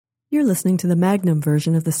You're listening to the Magnum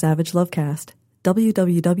version of the Savage Lovecast.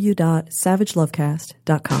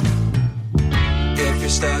 www.savagelovecast.com. If you're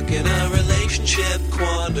stuck in a relationship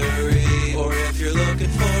quandary, or if you're looking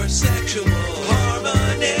for sexual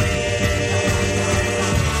harmony,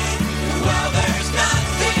 well, there's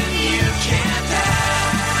nothing you can't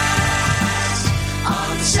ask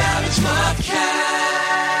on the Savage Lovecast.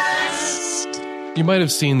 You might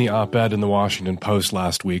have seen the op-ed in the Washington Post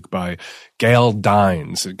last week by Gail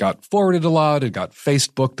Dines. It got forwarded a lot. It got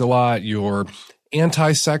Facebooked a lot. Your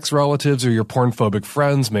anti-sex relatives or your pornphobic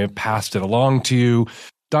friends may have passed it along to you.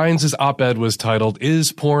 Dines' op-ed was titled,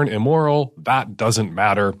 "Is Porn Immoral? That Doesn't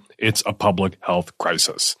Matter. It's a Public Health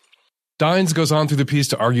Crisis." Dines goes on through the piece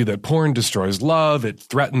to argue that porn destroys love, it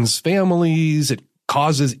threatens families, it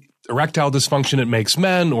causes erectile dysfunction, it makes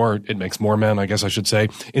men, or it makes more men, I guess I should say,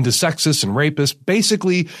 into sexists and rapists.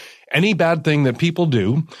 Basically, any bad thing that people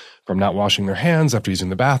do, from not washing their hands after using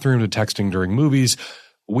the bathroom to texting during movies,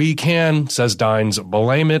 we can, says Dines,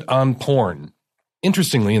 blame it on porn.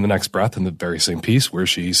 Interestingly, in the next breath, in the very same piece, where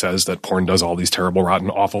she says that porn does all these terrible,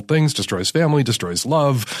 rotten, awful things, destroys family, destroys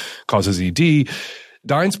love, causes ED,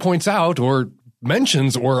 Dines points out or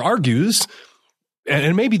mentions or argues,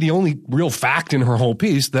 and maybe the only real fact in her whole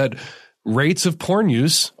piece, that rates of porn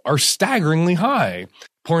use are staggeringly high.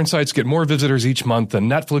 Porn sites get more visitors each month than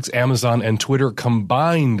Netflix, Amazon, and Twitter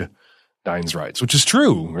combined, Dines writes, which is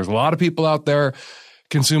true. There's a lot of people out there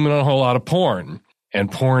consuming a whole lot of porn.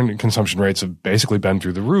 And porn consumption rates have basically been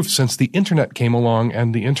through the roof since the internet came along.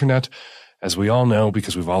 And the internet, as we all know,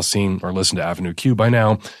 because we've all seen or listened to Avenue Q by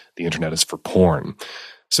now, the internet is for porn.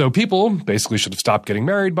 So people basically should have stopped getting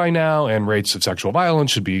married by now, and rates of sexual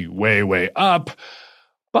violence should be way, way up.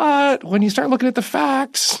 But when you start looking at the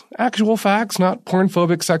facts, actual facts, not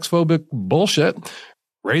pornphobic, sexphobic bullshit,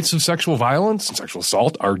 rates of sexual violence and sexual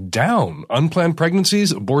assault are down. Unplanned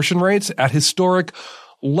pregnancies, abortion rates at historic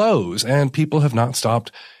lows, and people have not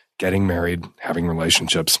stopped getting married, having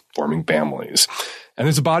relationships, forming families. And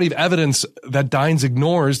there's a body of evidence that Dines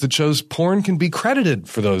ignores that shows porn can be credited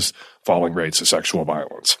for those falling rates of sexual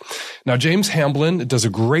violence. Now, James Hamblin does a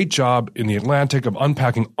great job in The Atlantic of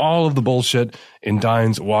unpacking all of the bullshit in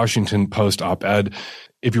Dines' Washington Post op-ed.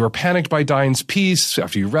 If you were panicked by Dines' piece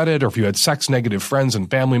after you read it, or if you had sex-negative friends and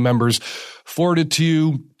family members forwarded to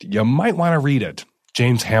you, you might want to read it.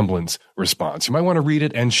 James Hamblin's response. You might want to read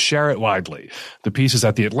it and share it widely. The piece is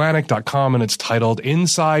at theatlantic.com, and it's titled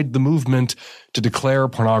 "Inside the Movement to Declare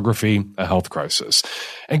Pornography a Health Crisis."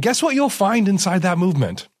 And guess what you'll find inside that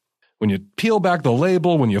movement? When you peel back the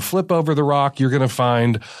label, when you flip over the rock, you're going to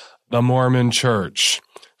find the Mormon Church.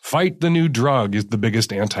 Fight the New Drug is the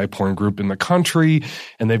biggest anti-porn group in the country,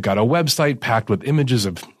 and they've got a website packed with images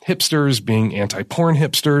of hipsters being anti-porn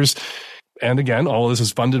hipsters. And again, all of this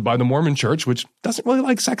is funded by the Mormon Church, which doesn't really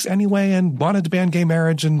like sex anyway and wanted to ban gay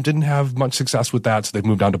marriage and didn't have much success with that, so they've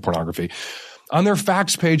moved on to pornography. On their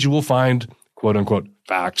facts page, you will find, quote-unquote,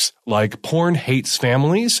 facts like porn hates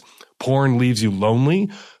families, porn leaves you lonely,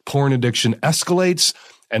 porn addiction escalates,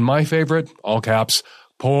 and my favorite, all caps,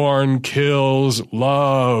 porn kills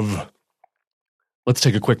love. Let's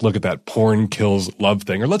take a quick look at that porn kills love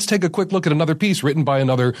thing. Or let's take a quick look at another piece written by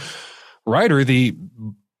another writer, the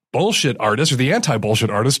bullshit artist, or the anti-bullshit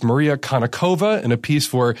artist, Maria Konnikova, in a piece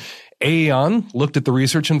for Aeon, looked at the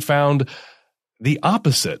research and found the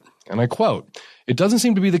opposite. And I quote, "It doesn't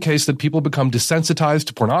seem to be the case that people become desensitized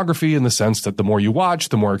to pornography in the sense that the more you watch,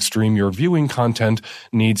 the more extreme your viewing content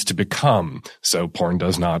needs to become. So porn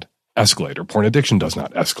does not escalate, or porn addiction does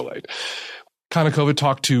not escalate." Konnikova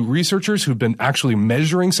talked to researchers who've been actually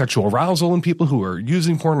measuring sexual arousal in people who are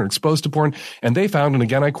using porn or exposed to porn, and they found, and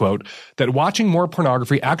again I quote, that watching more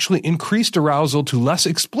pornography actually increased arousal to less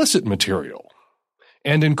explicit material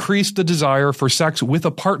and increased the desire for sex with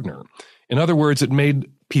a partner. In other words, it made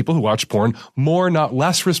people who watch porn more, not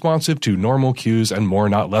less, responsive to normal cues and more,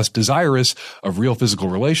 not less, desirous of real physical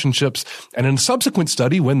relationships. And in a subsequent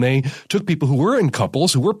study, when they took people who were in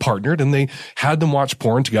couples, who were partnered, and they had them watch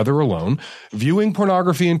porn together or alone, viewing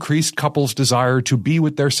pornography increased couples' desire to be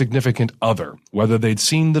with their significant other, whether they'd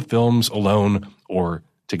seen the films alone or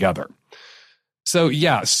together. So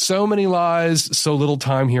yeah, so many lies, so little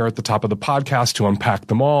time here at the top of the podcast to unpack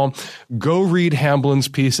them all. Go read Hamblin's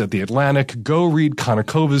piece at The Atlantic. Go read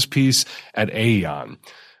Konnikova's piece at Aeon.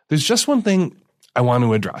 There's just one thing I want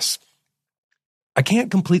to address. I can't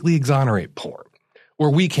completely exonerate porn, or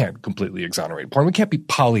we can't completely exonerate porn. We can't be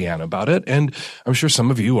Pollyanna about it. And I'm sure some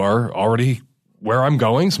of you are already where I'm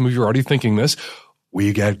going. Some of you are already thinking this.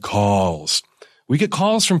 We get calls. We get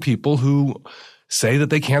calls from people who say that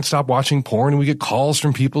they can't stop watching porn, and we get calls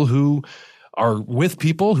from people who are with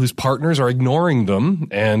people whose partners are ignoring them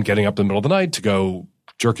and getting up in the middle of the night to go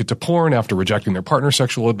jerk it to porn after rejecting their partner's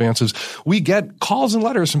sexual advances. We get calls and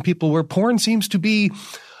letters from people where porn seems to be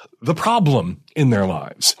the problem in their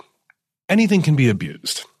lives. Anything can be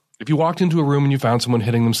abused. If you walked into a room and you found someone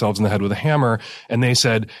hitting themselves in the head with a hammer and they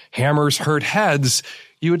said, hammers hurt heads,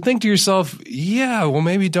 you would think to yourself, yeah, well,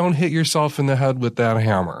 maybe don't hit yourself in the head with that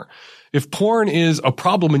hammer. If porn is a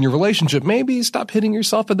problem in your relationship, maybe stop hitting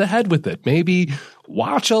yourself in the head with it. Maybe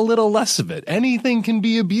watch a little less of it. Anything can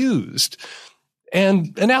be abused.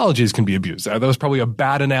 And analogies can be abused. That was probably a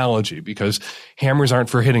bad analogy because hammers aren't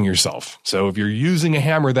for hitting yourself. So if you're using a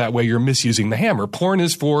hammer that way, you're misusing the hammer. Porn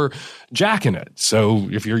is for jacking it. So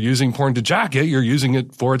if you're using porn to jack it, you're using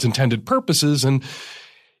it for its intended purposes. And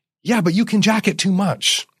yeah, but you can jack it too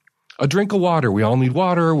much. A drink of water. We all need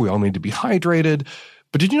water. We all need to be hydrated.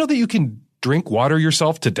 But did you know that you can drink water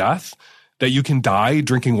yourself to death? That you can die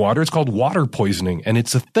drinking water? It's called water poisoning, and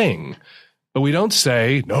it's a thing. But we don't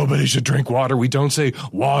say, nobody should drink water. We don't say,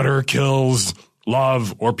 water kills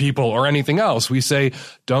love or people or anything else. We say,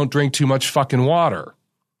 don't drink too much fucking water.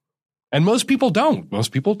 And most people don't.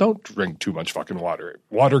 Most people don't drink too much fucking water.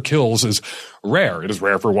 Water kills is rare. It is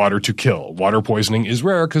rare for water to kill. Water poisoning is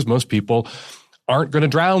rare because most people aren't going to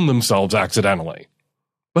drown themselves accidentally.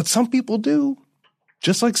 But some people do.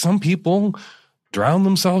 Just like some people drown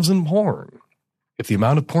themselves in porn. If the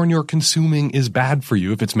amount of porn you're consuming is bad for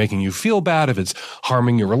you, if it's making you feel bad, if it's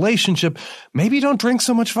harming your relationship, maybe don't drink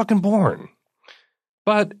so much fucking porn.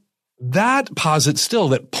 But that posits still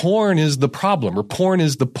that porn is the problem, or porn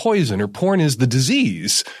is the poison, or porn is the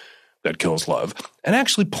disease that kills love. And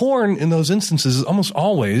actually, porn in those instances is almost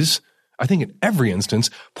always, I think in every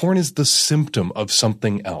instance, porn is the symptom of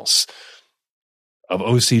something else. Of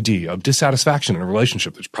OCD, of dissatisfaction in a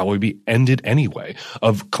relationship that's probably be ended anyway,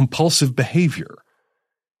 of compulsive behavior.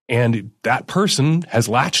 And that person has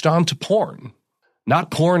latched on to porn.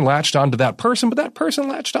 Not porn latched onto that person, but that person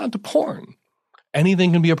latched onto porn.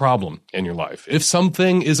 Anything can be a problem in your life. If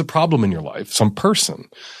something is a problem in your life, some person,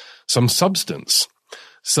 some substance,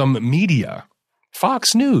 some media,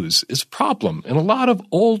 Fox News is a problem in a lot of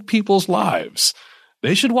old people's lives.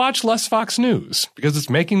 They should watch less Fox News because it's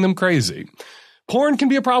making them crazy. Porn can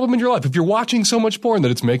be a problem in your life. If you're watching so much porn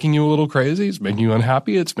that it's making you a little crazy, it's making you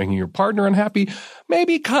unhappy, it's making your partner unhappy,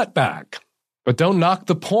 maybe cut back. But don't knock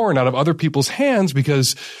the porn out of other people's hands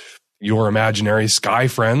because your imaginary sky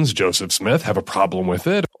friends, Joseph Smith, have a problem with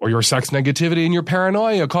it, or your sex negativity and your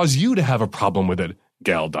paranoia cause you to have a problem with it,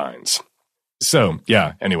 Gail Dines. So,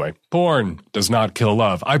 yeah, anyway, porn does not kill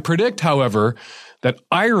love. I predict, however, that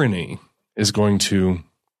irony is going to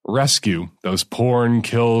rescue those porn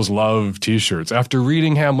kills love t-shirts. After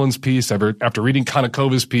reading Hamlin's piece, after reading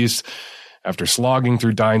Konakova's piece, after slogging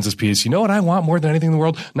through Dines' piece, you know what I want more than anything in the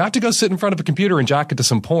world? Not to go sit in front of a computer and jack it to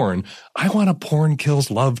some porn. I want a porn kills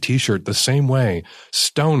love t-shirt the same way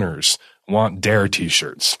stoners want Dare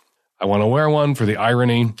t-shirts. I want to wear one for the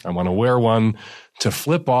irony. I want to wear one to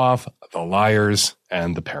flip off the liars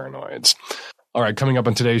and the paranoids. All right, coming up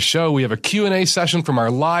on today's show, we have a Q&A session from our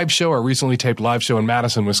live show, our recently taped live show in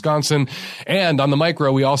Madison, Wisconsin. And on the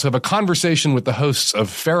micro, we also have a conversation with the hosts of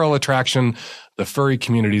Feral Attraction, the furry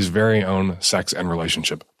community's very own sex and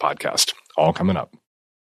relationship podcast. All coming up.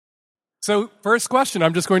 So, first question,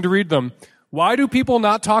 I'm just going to read them. Why do people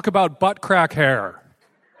not talk about butt crack hair?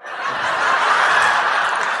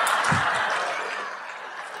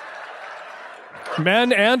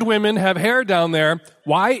 Men and women have hair down there.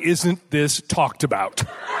 Why isn't this talked about?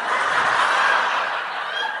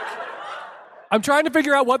 I'm trying to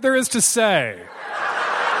figure out what there is to say.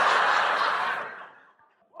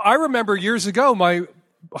 I remember years ago, my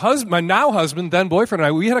now husband, then boyfriend and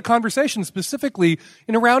I, we had a conversation specifically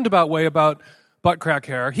in a roundabout way about butt crack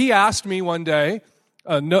hair. He asked me one day,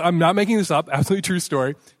 no, I'm not making this up, absolutely true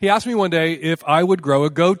story. He asked me one day if I would grow a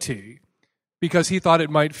goatee, because he thought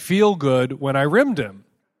it might feel good when I rimmed him.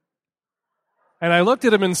 And I looked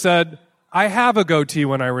at him and said, I have a goatee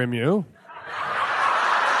when I rim you.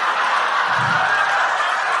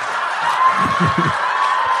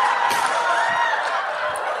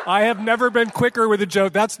 I have never been quicker with a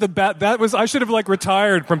joke. That's the I should have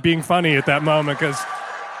retired from being funny at that moment because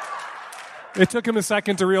it took him a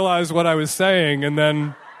second to realize what I was saying, and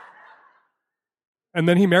then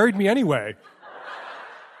he married me anyway.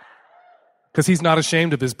 Because he's not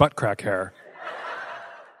ashamed of his butt crack hair.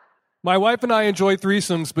 My wife and I enjoy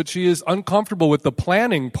threesomes, but she is uncomfortable with the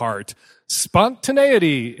planning part.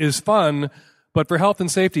 Spontaneity is fun, but for health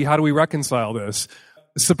and safety, how do we reconcile this?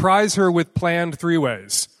 Surprise her with planned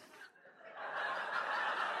three-ways.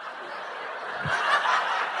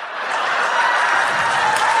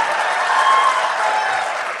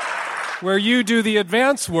 where you do the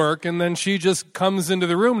advanced work and then she just comes into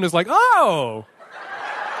the room and is like, oh.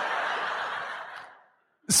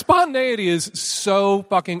 Spontaneity is so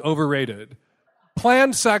fucking overrated.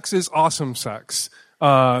 Planned sex is awesome sex.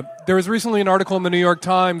 There was recently an article in the New York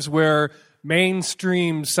Times where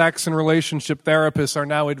mainstream sex and relationship therapists are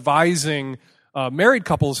now advising married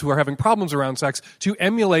couples who are having problems around sex to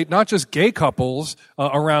emulate not just gay couples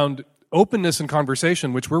around openness and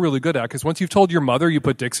conversation, which we're really good at, because once you've told your mother you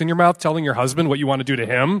put dicks in your mouth, telling your husband what you want to do to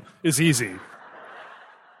him is easy.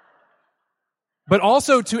 But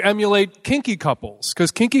also to emulate kinky couples,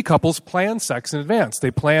 because kinky couples plan sex in advance.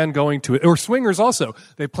 They plan going to it, or swingers also.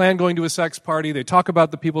 They plan going to a sex party. They talk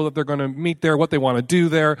about the people that they're going to meet there, what they want to do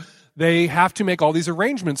there. They have to make all these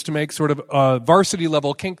arrangements to make sort of a varsity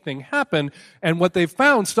level kink thing happen. And what they've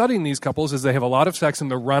found studying these couples is they have a lot of sex in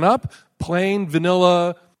the run-up, plain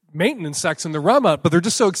vanilla maintenance sex in the run-up, but they're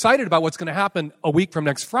just so excited about what's going to happen a week from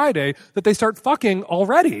next Friday that they start fucking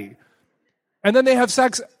already. And then they have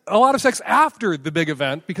a lot of sex after the big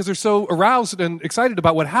event because they're so aroused and excited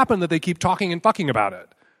about what happened that they keep talking and fucking about it.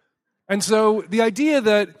 And so the idea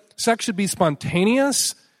that sex should be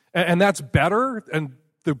spontaneous and that's better and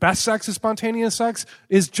the best sex is spontaneous sex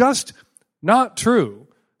is just not true.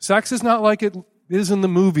 Sex is not like it is in the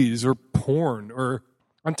movies or porn or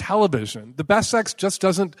on television. The best sex just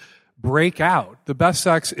doesn't break out. The best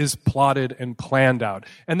sex is plotted and planned out.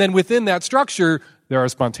 And then within that structure, there are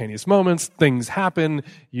spontaneous moments, things happen,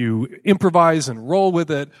 you improvise and roll with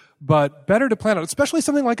it, but better to plan out, especially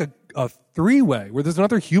something like a three-way where there's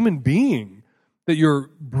another human being that you're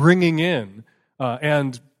bringing in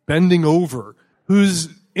and bending over, whose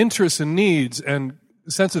interests and needs and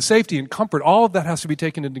sense of safety and comfort, all of that has to be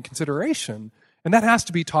taken into consideration. And that has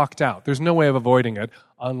to be talked out. There's no way of avoiding it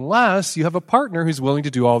unless you have a partner who's willing to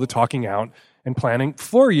do all the talking out and planning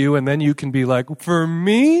for you, and then you can be like, for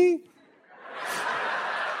me?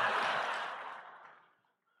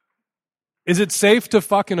 Is it safe to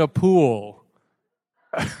fuck in a pool?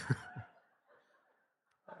 I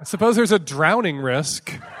suppose there's a drowning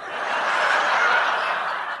risk.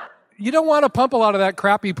 You don't want to pump a lot of that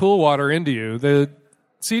crappy pool water into you. The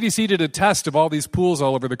CDC did a test of all these pools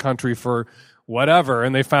all over the country for whatever,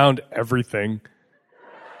 and they found everything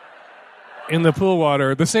in the pool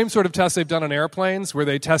water. The same sort of test they've done on airplanes where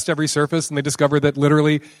they test every surface and they discover that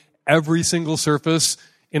literally every single surface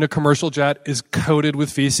in a commercial jet is coated with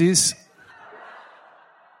feces.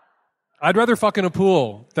 I'd rather fuck in a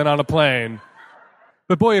pool than on a plane.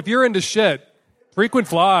 But boy, if you're into shit, frequent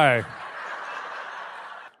fly.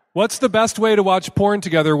 What's the best way to watch porn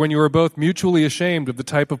together when you are both mutually ashamed of the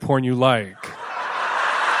type of porn you like?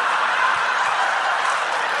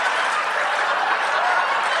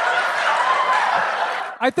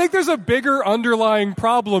 I think there's a bigger underlying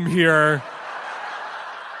problem here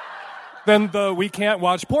than the we can't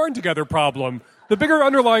watch porn together problem. The bigger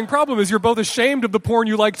underlying problem is you're both ashamed of the porn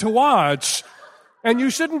you like to watch. And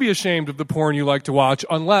you shouldn't be ashamed of the porn you like to watch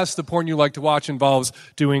unless the porn you like to watch involves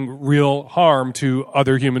doing real harm to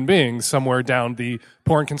other human beings somewhere down the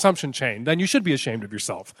porn consumption chain. Then you should be ashamed of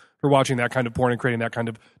yourself for watching that kind of porn and creating that kind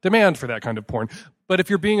of demand for that kind of porn. But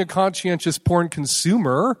if you're being a conscientious porn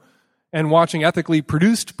consumer and watching ethically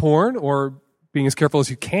produced porn, or being as careful as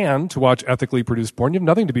you can to watch ethically produced porn, you have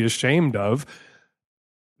nothing to be ashamed of.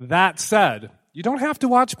 That said, you don't have to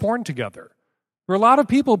watch porn together. For a lot of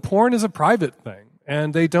people, porn is a private thing,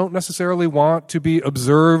 and they don't necessarily want to be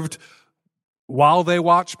observed while they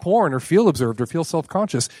watch porn or feel observed or feel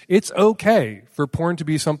self-conscious. It's okay for porn to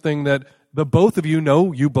be something that the both of you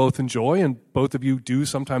know you both enjoy, and both of you do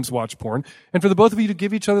sometimes watch porn, and for the both of you to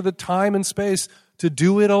give each other the time and space to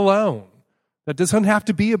do it alone. That doesn't have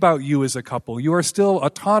to be about you as a couple. You are still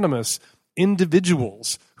autonomous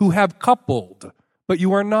individuals who have coupled, but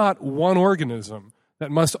you are not one organism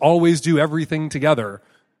that must always do everything together.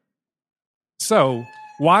 So,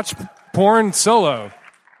 watch porn solo. You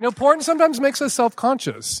know, porn sometimes makes us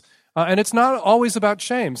self-conscious, and it's not always about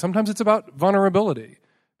shame. Sometimes it's about vulnerability.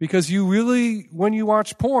 Because you really, when you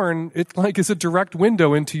watch porn, it like is a direct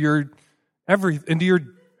window into your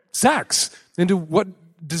sex, into what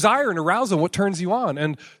desire and arousal, what turns you on.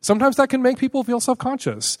 And sometimes that can make people feel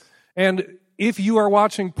self-conscious. And if you are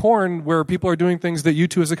watching porn where people are doing things that you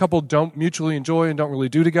two as a couple don't mutually enjoy and don't really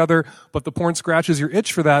do together, but the porn scratches your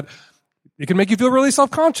itch for that, it can make you feel really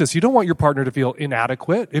self-conscious. You don't want your partner to feel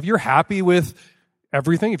inadequate. If you're happy with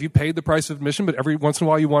everything, if you paid the price of admission, but every once in a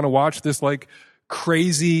while you want to watch this like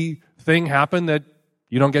crazy thing happen that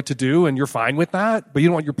you don't get to do and you're fine with that, but you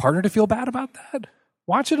don't want your partner to feel bad about that,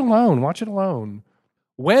 watch it alone. Watch it alone.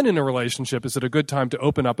 When in a relationship is it a good time to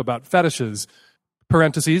open up about fetishes?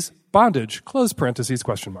 Parentheses, bondage, close parentheses,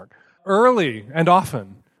 question mark. early and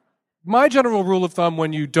often. My general rule of thumb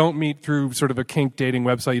when you don't meet through sort of a kink dating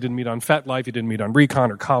website, you didn't meet on FetLife, you didn't meet on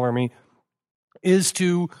Recon or Collar Me, is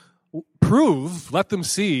to let them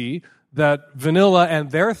see that vanilla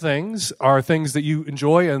and their things are things that you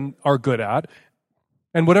enjoy and are good at.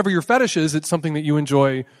 And whatever your fetish is, it's something that you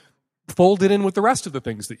enjoy folded in with the rest of the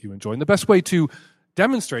things that you enjoy. And the best way to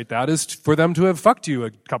demonstrate that is for them to have fucked you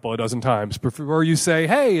a couple of dozen times before you say,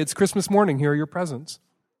 hey, it's Christmas morning, here are your presents.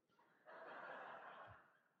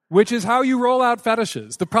 Which is how you roll out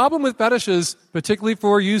fetishes. The problem with fetishes, particularly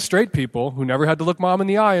for you straight people who never had to look mom in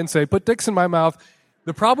the eye and say, put dicks in my mouth,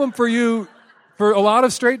 the problem for you, for a lot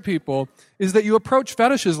of straight people, is that you approach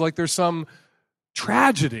fetishes like there's some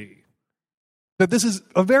tragedy. That this is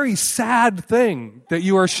a very sad thing that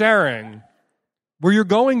you are sharing. Where you're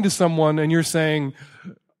going to someone and you're saying,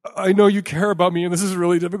 I know you care about me and this is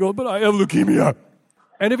really difficult, but I have leukemia.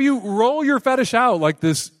 And if you roll your fetish out like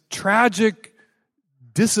this tragic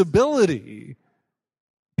disability,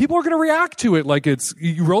 people are going to react to it like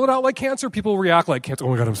you roll it out like cancer, people react like cancer. Oh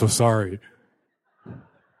my God, I'm so sorry.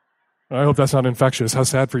 I hope that's not infectious. How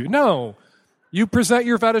sad for you. No. You present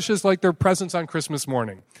your fetishes like they're presents on Christmas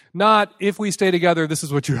morning. Not, if we stay together, this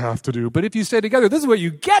is what you have to do. But if you stay together, this is what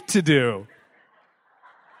you get to do.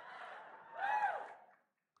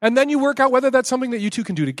 And then you work out whether that's something that you two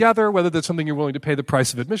can do together, whether that's something you're willing to pay the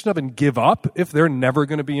price of admission of and give up if they're never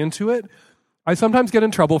going to be into it. I sometimes get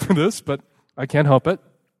in trouble for this, but I can't help it.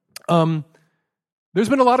 There's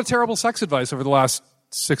been a lot of terrible sex advice over the last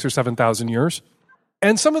 6,000 or 7,000 years.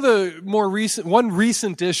 And some of the more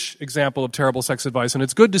recent-ish example of terrible sex advice, and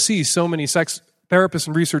it's good to see so many sex therapists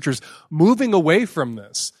and researchers moving away from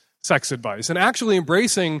this sex advice and actually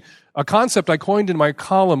embracing a concept I coined in my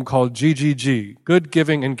column called GGG, Good,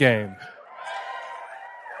 Giving, and Game.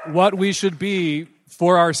 What we should be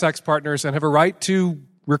for our sex partners and have a right to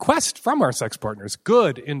request from our sex partners.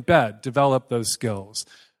 Good in bed, develop those skills.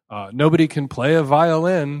 Nobody can play a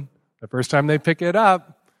violin the first time they pick it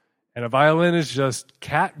up. And a violin is just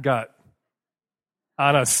cat gut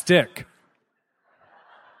on a stick.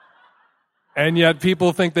 And yet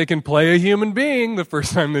people think they can play a human being the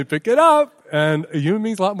first time they pick it up. And a human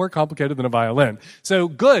being is a lot more complicated than a violin. So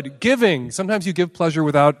good, giving. Sometimes you give pleasure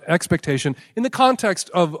without expectation. In the context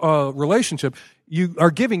of a relationship, you are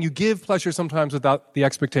giving. You give pleasure sometimes without the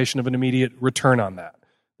expectation of an immediate return on that.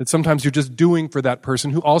 That sometimes you're just doing for that person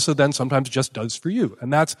who also then sometimes just does for you.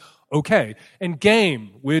 And that's okay. And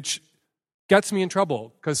game, which gets me in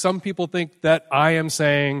trouble because some people think that I am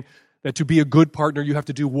saying that to be a good partner, you have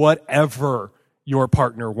to do whatever your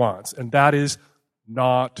partner wants. And that is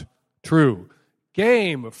not true.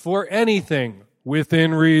 Game for anything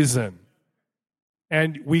within reason.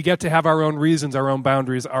 And we get to have our own reasons, our own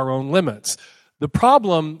boundaries, our own limits. The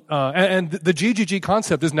problem, and the GGG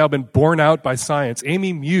concept has now been borne out by science.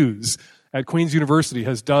 Amy Muse at Queen's University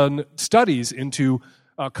has done studies into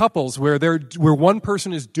couples where one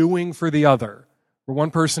person is doing for the other, where one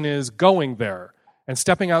person is going there and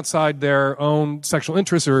stepping outside their own sexual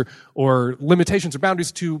interests or limitations or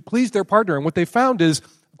boundaries to please their partner. And what they found is,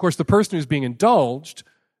 of course, the person who's being indulged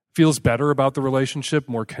feels better about the relationship,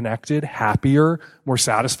 more connected, happier, more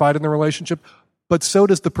satisfied in the relationship, but so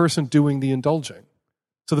does the person doing the indulging.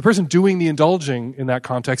 So the person doing the indulging in that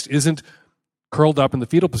context isn't curled up in the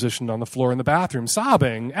fetal position on the floor in the bathroom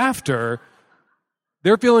sobbing after.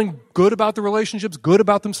 They're feeling good about the relationships, good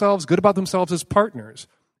about themselves as partners.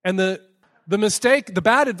 And the mistake, the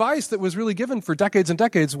bad advice that was really given for decades and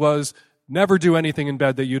decades was never do anything in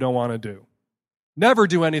bed that you don't want to do. Never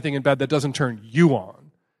do anything in bed that doesn't turn you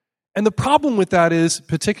on. And the problem with that is,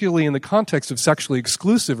 particularly in the context of sexually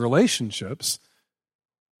exclusive relationships,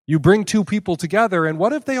 you bring two people together, and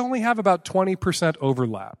what if they only have about 20%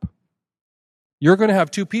 overlap? You're going to have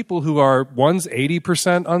two people who are, one's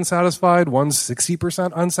 80% unsatisfied, one's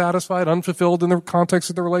 60% unsatisfied, unfulfilled in the context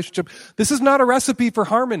of the relationship. This is not a recipe for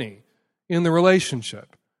harmony in the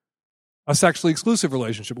relationship, a sexually exclusive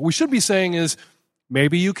relationship. What we should be saying is,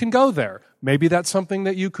 maybe you can go there. Maybe that's something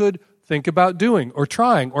that you could think about doing or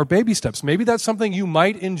trying or baby steps. Maybe that's something you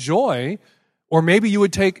might enjoy, or maybe you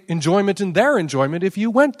would take enjoyment in their enjoyment if you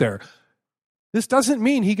went there. This doesn't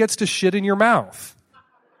mean he gets to shit in your mouth.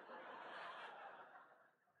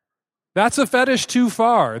 That's a fetish too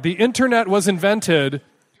far. The internet was invented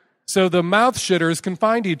so the mouth shitters can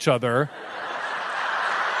find each other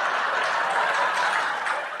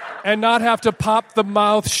and not have to pop the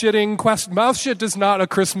mouth shitting question. Mouth shit is not a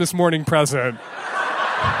Christmas morning present.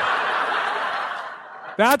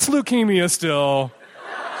 That's leukemia still.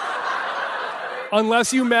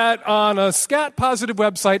 Unless you met on a scat-positive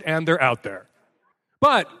website and they're out there.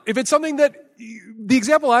 But if it's something that the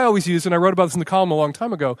example I always use, and I wrote about this in the column a long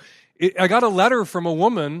time ago, I got a letter from a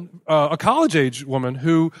woman, a college-age woman,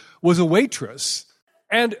 who was a waitress,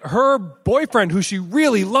 and her boyfriend, who she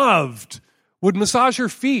really loved, would massage her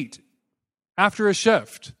feet after a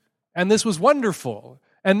shift. And this was wonderful.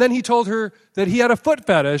 And then he told her that he had a foot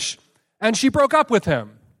fetish, and she broke up with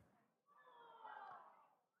him.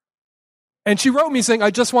 And she wrote me saying, I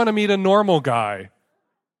just want to meet a normal guy.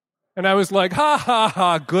 And I was like, ha, ha,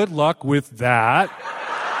 ha, good luck with that.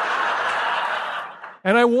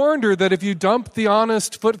 And I warned her that if you dump the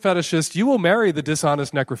honest foot fetishist, you will marry the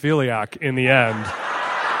dishonest necrophiliac in the end.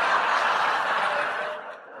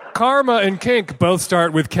 Karma and kink both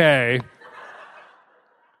start with K.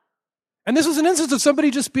 And this was an instance of somebody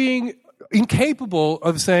just being incapable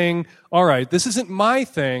of saying, all right, this isn't my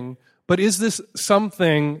thing, but is this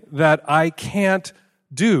something that I can't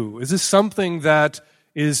do? Is this something that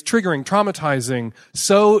is triggering, traumatizing,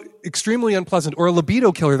 so extremely unpleasant, or a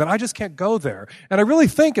libido killer that I just can't go there? And I really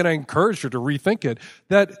think, and I encourage her to rethink it,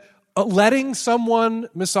 that letting someone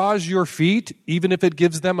massage your feet, even if it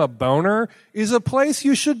gives them a boner, is a place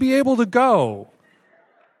you should be able to go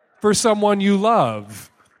for someone you love.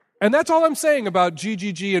 And that's all I'm saying about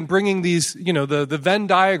GGG and bringing these, the Venn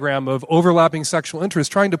diagram of overlapping sexual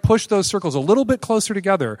interests, trying to push those circles a little bit closer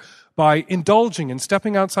together by indulging and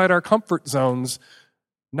stepping outside our comfort zones,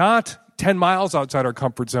 not 10 miles outside our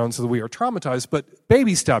comfort zone so that we are traumatized, but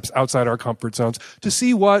baby steps outside our comfort zones to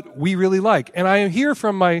see what we really like. And I am here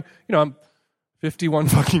from my, I'm 51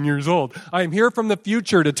 fucking years old. I am here from the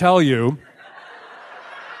future to tell you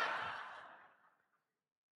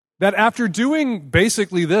that after doing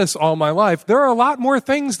basically this all my life, there are a lot more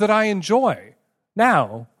things that I enjoy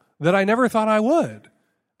now that I never thought I would,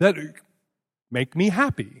 that make me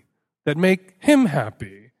happy, that make him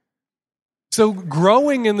happy. So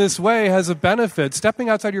growing in this way has a benefit. Stepping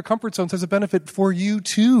outside your comfort zones has a benefit for you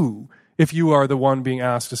too, if you are the one being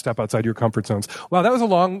asked to step outside your comfort zones. Wow, that was a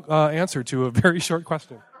long answer to a very short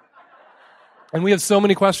question. And we have so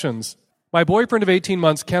many questions. My boyfriend of 18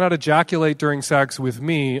 months cannot ejaculate during sex with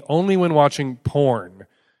me, only when watching porn.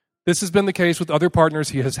 This has been the case with other partners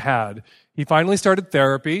he has had. He finally started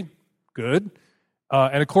therapy. Good.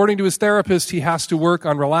 And according to his therapist, he has to work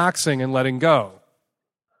on relaxing and letting go.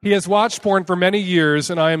 He has watched porn for many years,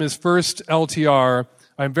 and I am his first LTR.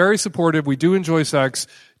 I'm very supportive. We do enjoy sex.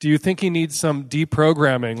 Do you think he needs some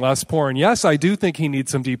deprogramming, less porn? Yes, I do think he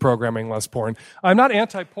needs some deprogramming, less porn. I'm not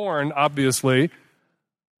anti-porn, obviously.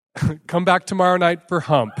 Come back tomorrow night for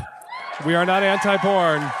Hump. We are not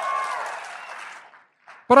anti-porn.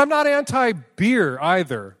 But I'm not anti-beer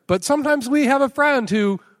either. But sometimes we have a friend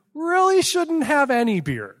who really shouldn't have any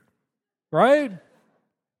beer, right?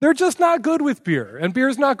 They're just not good with beer, and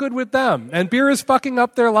beer's not good with them, and beer is fucking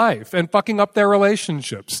up their life, and fucking up their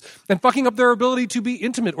relationships, and fucking up their ability to be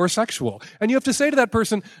intimate or sexual. And you have to say to that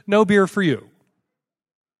person, no beer for you.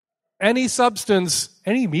 Any substance,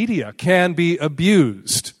 any media can be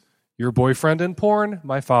abused. Your boyfriend in porn,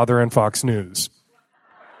 my father in Fox News.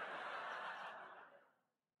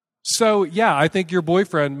 So, yeah, I think your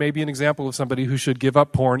boyfriend may be an example of somebody who should give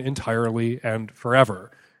up porn entirely and forever,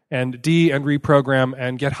 and and reprogram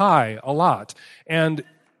and get high a lot, and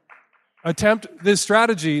attempt this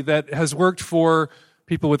strategy that has worked for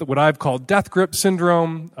people with what I've called death grip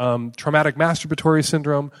syndrome, traumatic masturbatory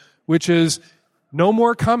syndrome, which is no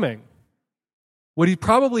more coming. What he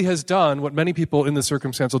probably has done, what many people in this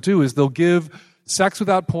circumstance will do, is they'll give sex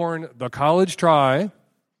without porn the college try,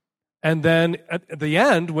 and then at the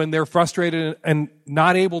end, when they're frustrated and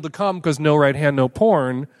not able to come because no right hand, no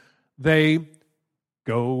porn, they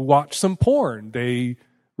go watch some porn. They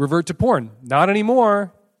revert to porn. Not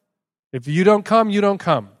anymore. If you don't come, you don't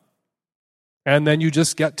come. And then you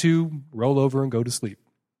just get to roll over and go to sleep.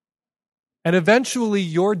 And eventually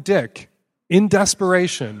your dick, in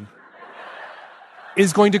desperation,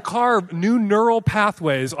 is going to carve new neural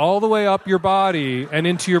pathways all the way up your body and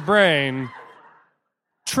into your brain.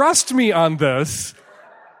 Trust me on this,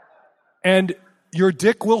 and your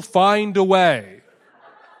dick will find a way.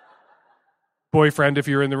 Boyfriend, if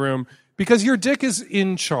you're in the room, because your dick is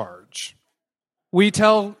in charge. We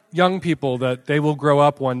tell young people that they will grow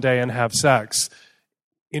up one day and have sex.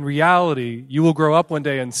 In reality, you will grow up one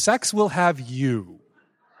day and sex will have you.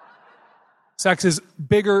 Sex is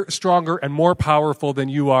bigger, stronger, and more powerful than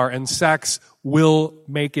you are, and sex will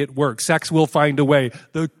make it work. Sex will find a way.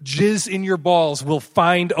 The jizz in your balls will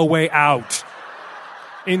find a way out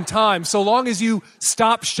in time. So long as you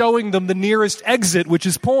stop showing them the nearest exit, which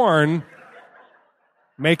is porn,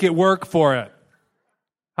 make it work for it.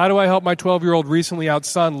 How do I help my 12-year-old recently out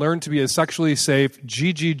son learn to be a sexually safe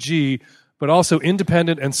GGG but also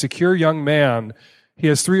independent and secure young man. He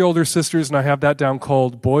has 3 older sisters, and I have that down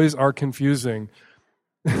cold. Boys are confusing.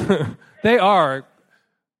 They are.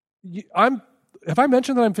 Have I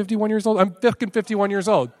mentioned that I'm 51 years old? I'm fucking 51 years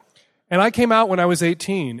old. And I came out when I was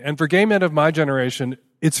 18. And for gay men of my generation,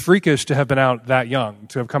 it's freakish to have been out that young,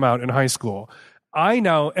 to have come out in high school. I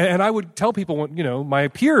know, and I would tell people, my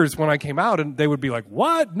peers when I came out, and they would be like,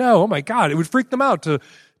 what? No, oh my God. It would freak them out to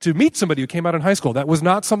meet somebody who came out in high school. That was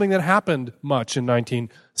not something that happened much in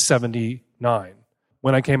 1979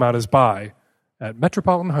 when I came out as bi at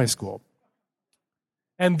Metropolitan High School.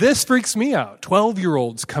 And this freaks me out.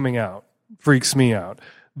 12-year-olds coming out freaks me out.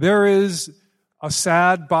 There is a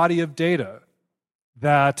sad body of data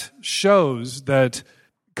that shows that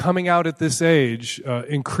coming out at this age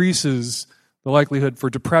increases the likelihood for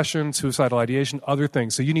depression, suicidal ideation, other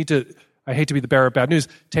things. So you need to, I hate to be the bearer of bad news,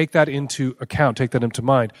 take that into account, take that into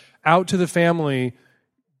mind. Out to the family,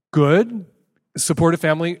 good. Supportive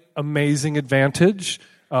family, amazing advantage.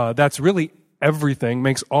 That's really everything,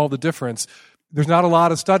 makes all the difference. There's not a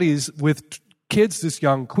lot of studies with kids this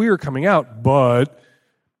young queer coming out, but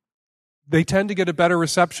they tend to get a better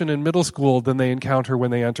reception in middle school than they encounter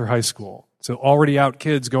when they enter high school. So already out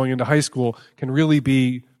kids going into high school can really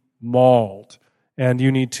be mauled, and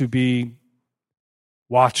you need to be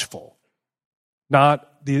watchful. Not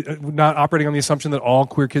operating on the assumption that all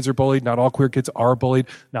queer kids are bullied, not all queer kids are bullied,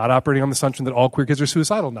 not operating on the assumption that all queer kids are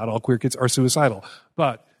suicidal, not all queer kids are suicidal.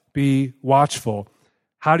 But be watchful.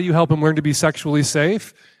 How do you help him learn to be sexually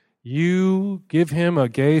safe? You give him a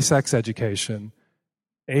gay sex education,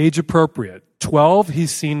 age appropriate. 12,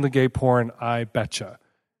 he's seen the gay porn, I betcha.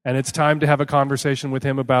 And it's time to have a conversation with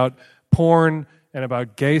him about porn and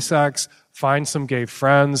about gay sex. Find some gay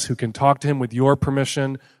friends who can talk to him with your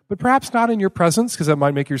permission, but perhaps not in your presence, because that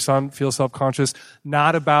might make your son feel self-conscious.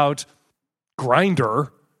 Not about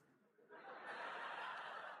Grindr,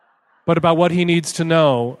 but about what he needs to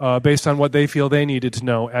know based on what they feel they needed to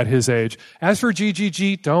know at his age. As for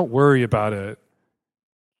GGG, don't worry about it.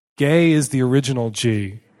 Gay is the original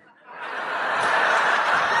G.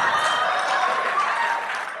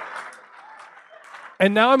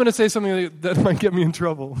 And now I'm going to say something that might get me in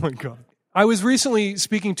trouble. Oh my God. I was recently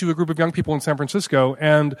speaking to a group of young people in San Francisco,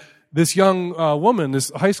 and this young woman,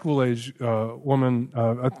 this high school age woman,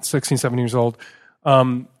 16, 17 years old,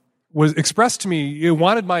 was expressed to me,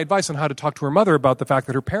 wanted my advice on how to talk to her mother about the fact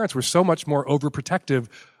that her parents were so much more overprotective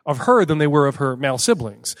of her than they were of her male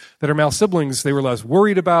siblings. That her male siblings, they were less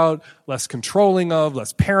worried about, less controlling of,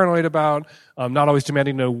 less paranoid about, not always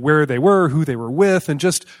demanding to know where they were, who they were with, and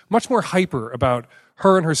just much more hyper about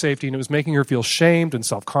her and her safety, and it was making her feel shamed and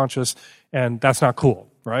self-conscious, and that's not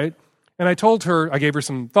cool, right? And I told her, I gave her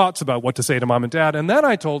some thoughts about what to say to mom and dad, and then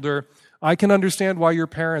I told her, I can understand why your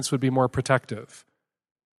parents would be more protective.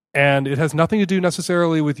 And it has nothing to do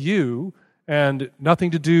necessarily with you, and nothing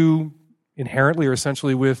to do inherently or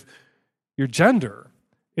essentially with your gender.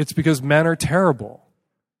 It's because men are terrible.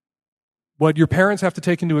 What your parents have to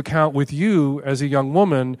take into account with you as a young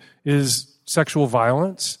woman is sexual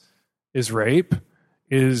violence, is rape,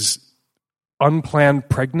 is unplanned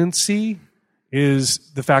pregnancy,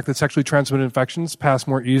 is the fact that sexually transmitted infections pass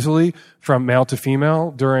more easily from male to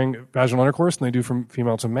female during vaginal intercourse than they do from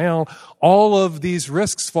female to male. All of these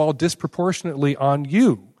risks fall disproportionately on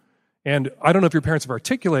you. And I don't know if your parents have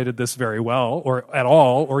articulated this very well or at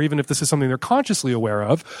all, or even if this is something they're consciously aware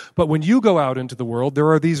of, but when you go out into the world,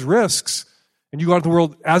 there are these risks, and you go out into the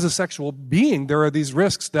world as a sexual being, there are these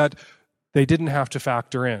risks that they didn't have to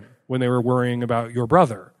factor in when they were worrying about your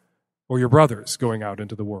brother or your brothers going out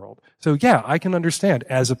into the world. So yeah, I can understand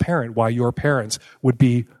as a parent why your parents would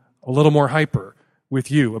be a little more hyper with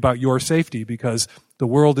you about your safety, because the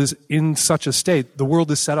world is in such a state, the world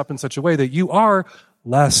is set up in such a way that you are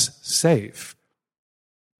less safe.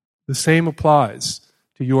 The same applies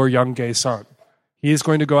to your young gay son. He is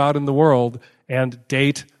going to go out in the world and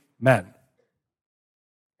date men.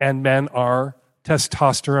 And men are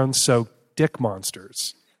testosterone-soaked dick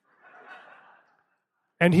monsters.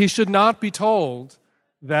 And he should not be told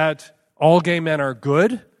that all gay men are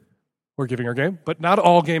good. We're giving our game, but not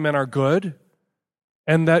all gay men are good.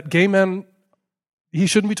 And that gay men, he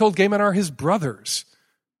shouldn't be told gay men are his brothers.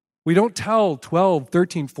 We don't tell 12,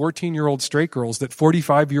 13, 14-year-old straight girls that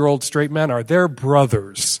 45-year-old straight men are their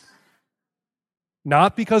brothers.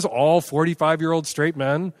 Not because all 45-year-old straight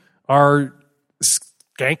men are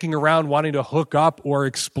skanking around wanting to hook up or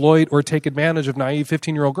exploit or take advantage of naive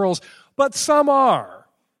 15-year-old girls, but some are.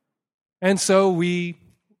 And so we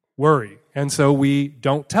worry. And so we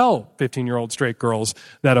don't tell 15-year-old straight girls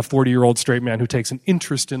that a 40-year-old straight man who takes an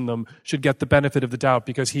interest in them should get the benefit of the doubt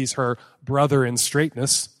because he's her brother in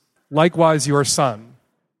straightness. Likewise, your son.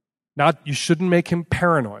 You shouldn't make him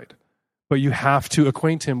paranoid, but you have to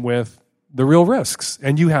acquaint him with the real risks,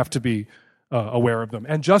 and you have to be aware of them.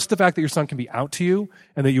 And just the fact that your son can be out to you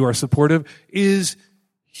and that you are supportive is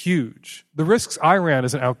huge. The risks I ran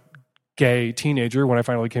as an out gay teenager, when I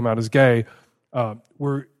finally came out as gay,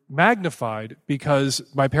 were magnified because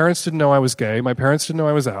my parents didn't know I was gay, my parents didn't know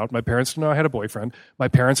I was out, my parents didn't know I had a boyfriend, my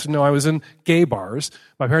parents didn't know I was in gay bars,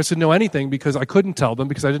 my parents didn't know anything because I couldn't tell them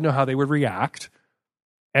because I didn't know how they would react.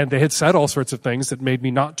 And they had said all sorts of things that made me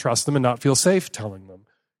not trust them and not feel safe telling them.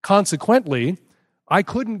 Consequently, I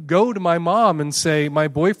couldn't go to my mom and say, my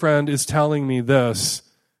boyfriend is telling me this.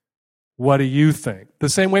 What do you think? The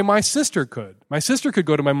same way my sister could. My sister could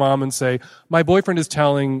go to my mom and say, my boyfriend is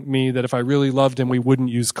telling me that if I really loved him, we wouldn't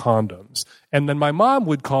use condoms. And then my mom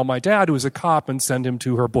would call my dad, who is a cop, and send him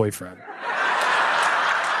to her boyfriend.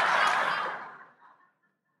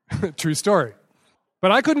 True story.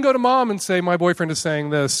 But I couldn't go to mom and say, my boyfriend is saying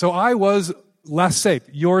this. So I was less safe.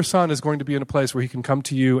 Your son is going to be in a place where he can come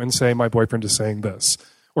to you and say, my boyfriend is saying this.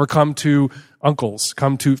 Or come to uncles,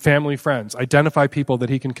 come to family friends, identify people that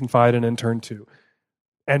he can confide in and turn to.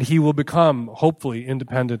 And he will become, hopefully,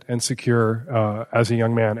 independent and secure as a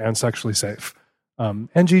young man and sexually safe. And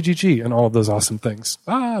GGG and all of those awesome things.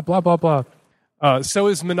 Blah, blah, blah. So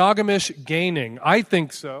is monogamish gaining? I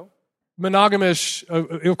think so. Monogamish,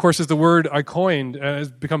 of course, is the word I coined,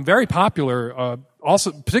 has become very popular,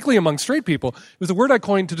 also particularly among straight people. It was the word I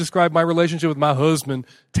coined to describe my relationship with my husband,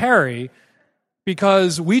 Terry,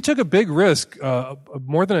 because we took a big risk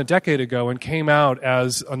more than a decade ago and came out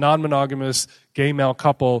as a non-monogamous gay male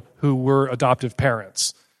couple who were adoptive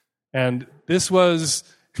parents. And this was,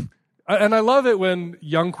 and I love it when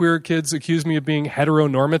young queer kids accuse me of being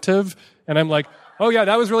heteronormative, and I'm like, oh yeah,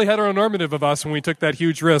 that was really heteronormative of us when we took that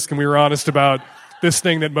huge risk and we were honest about this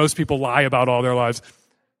thing that most people lie about all their lives.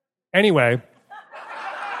 Anyway,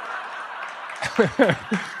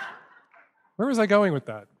 where was I going with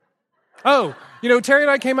that? Oh, Terry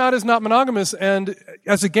and I came out as not monogamous, and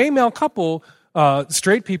as a gay male couple,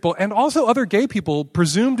 straight people and also other gay people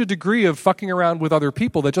presumed a degree of fucking around with other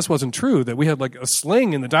people that just wasn't true, that we had like a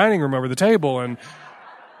sling in the dining room over the table and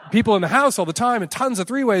people in the house all the time and tons of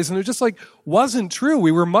three-ways, and it just like wasn't true.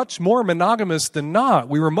 We were much more monogamous than not.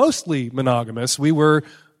 We were mostly monogamous. We were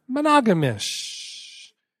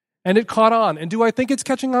monogamish. And it caught on. And do I think it's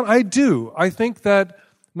catching on? I do. I think that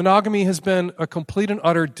monogamy has been a complete and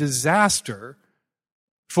utter disaster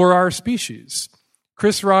for our species.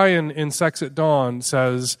 Chris Ryan in Sex at Dawn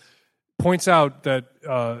points out that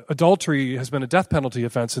adultery has been a death penalty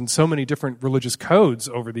offense in so many different religious codes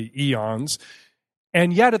over the eons,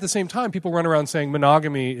 and yet at the same time people run around saying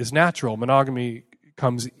monogamy is natural, monogamy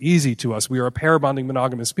comes easy to us, we are a pair-bonding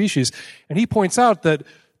monogamous species. And he points out that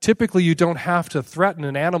typically you don't have to threaten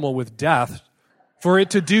an animal with death for it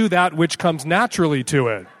to do that which comes naturally to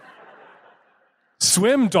it.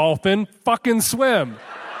 Swim, dolphin, fucking swim.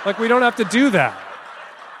 Like, we don't have to do that.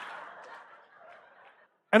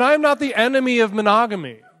 And I'm not the enemy of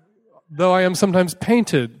monogamy, though I am sometimes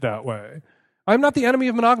painted that way. I'm not the enemy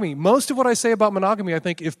of monogamy. Most of what I say about monogamy, I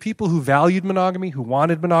think if people who valued monogamy, who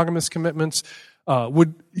wanted monogamous commitments,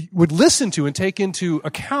 would listen to and take into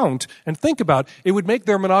account and think about, it would make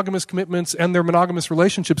their monogamous commitments and their monogamous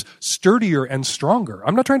relationships sturdier and stronger.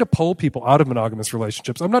 I'm not trying to pull people out of monogamous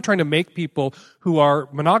relationships. I'm not trying to make people who are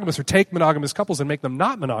monogamous or take monogamous couples and make them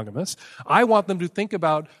not monogamous. I want them to think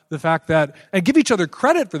about the fact that, and give each other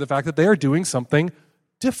credit for the fact that they are doing something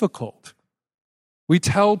difficult. We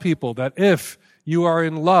tell people that if you are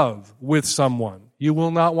in love with someone, you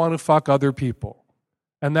will not want to fuck other people.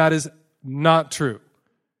 And that is not true.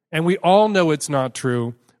 And we all know it's not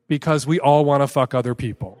true because we all want to fuck other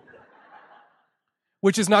people.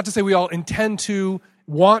 Which is not to say we all intend to.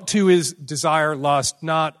 Want to is desire, lust,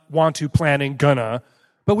 not want to, planning, gonna.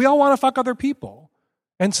 But we all want to fuck other people.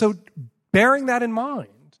 And so bearing that in mind,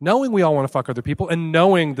 knowing we all want to fuck other people and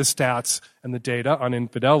knowing the stats and the data on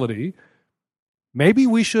infidelity, maybe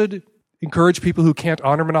we should encourage people who can't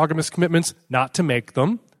honor monogamous commitments not to make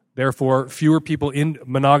them. Therefore, fewer people in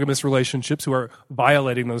monogamous relationships who are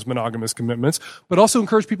violating those monogamous commitments, but also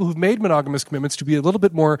encourage people who've made monogamous commitments to be a little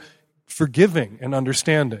bit more forgiving and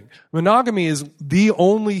understanding. Monogamy is the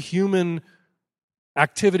only human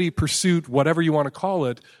activity, pursuit, whatever you want to call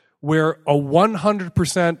it, where a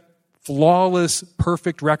 100% flawless,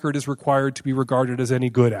 perfect record is required to be regarded as any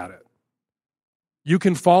good at it. You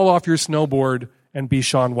can fall off your snowboard and be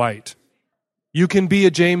Shaun White. You can be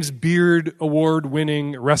a James Beard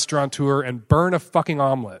award-winning restaurateur and burn a fucking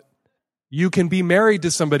omelet. You can be married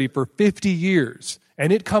to somebody for 50 years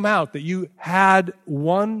and it come out that you had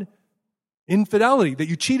one infidelity, that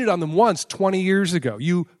you cheated on them once 20 years ago.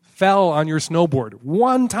 You fell on your snowboard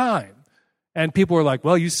one time. And people were like,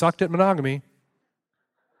 well, you sucked at monogamy.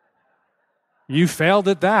 You failed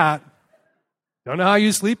at that. Don't know how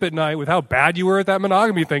you sleep at night with how bad you were at that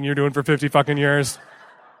monogamy thing you're doing for 50 fucking years.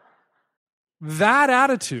 That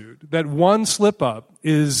attitude, that one slip up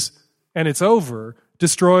is, and it's over,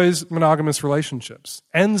 destroys monogamous relationships,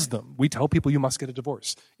 ends them. We tell people you must get a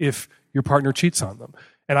divorce if your partner cheats on them.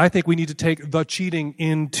 And I think we need to take the cheating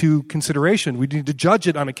into consideration. We need to judge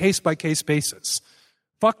it on a case-by-case basis.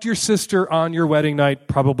 Fucked your sister on your wedding night,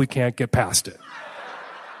 probably can't get past it.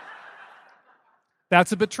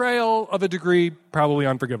 That's a betrayal of a degree, probably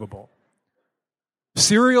unforgivable.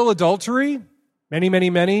 Serial adultery,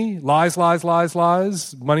 many, lies,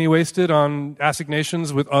 money wasted on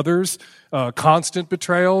assignations with others, constant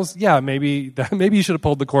betrayals. Yeah, maybe you should have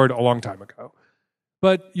pulled the cord a long time ago.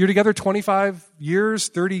 But you're together 25 years,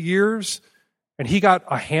 30 years, and he got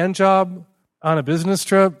a hand job on a business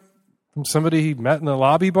trip from somebody he met in the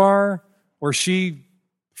lobby bar, or she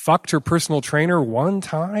fucked her personal trainer one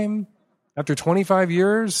time after 25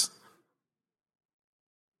 years?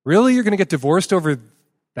 Really? You're going to get divorced over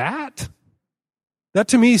that? That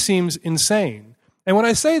to me seems insane. And when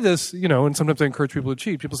I say this, and sometimes I encourage people to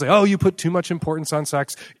cheat, people say, oh, you put too much importance on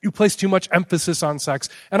sex. You place too much emphasis on sex.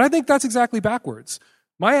 And I think that's exactly backwards.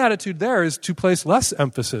 My attitude there is to place less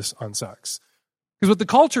emphasis on sex. Because what the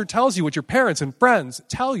culture tells you, what your parents and friends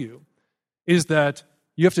tell you, is that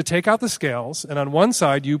you have to take out the scales, and on one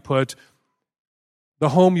side you put the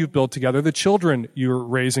home you've built together, the children you're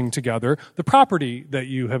raising together, the property that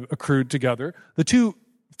you have accrued together, the two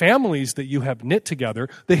families that you have knit together,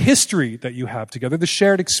 the history that you have together, the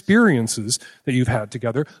shared experiences that you've had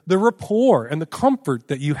together, the rapport and the comfort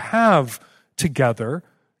that you have together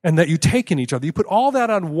and that you take in each other. You put all that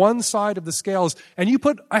on one side of the scales, and you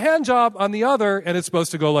put a hand job on the other, and it's supposed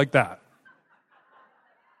to go like that.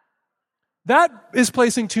 That is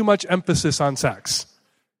placing too much emphasis on sex.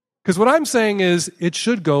 Because what I'm saying is it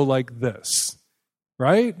should go like this,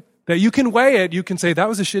 right? That you can weigh it, you can say that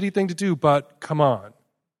was a shitty thing to do, but come on.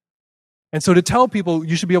 And so to tell people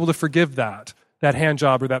you should be able to forgive that hand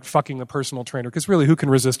job or that fucking a personal trainer, because really, who can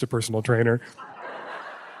resist a personal trainer?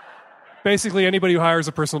 Basically, anybody who hires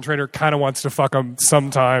a personal trainer kind of wants to fuck them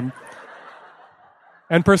sometime.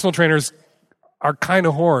 And personal trainers are kind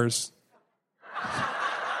of whores.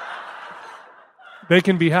 They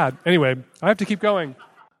can be had. Anyway, I have to keep going.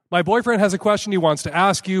 My boyfriend has a question he wants to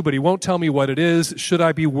ask you, but he won't tell me what it is. Should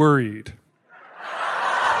I be worried?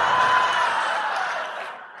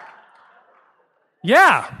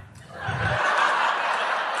 Yeah.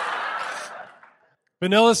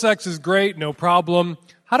 Vanilla sex is great, no problem.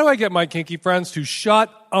 How do I get my kinky friends to shut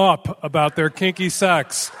up about their kinky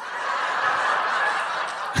sex?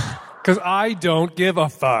 Because I don't give a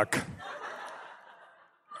fuck.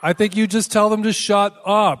 I think you just tell them to shut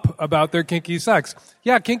up about their kinky sex.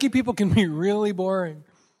 Yeah, kinky people can be really boring.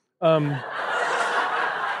 So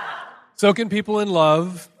can people in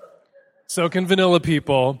love. So can vanilla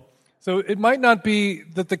people. So it might not be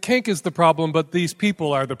that the kink is the problem, but these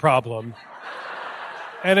people are the problem.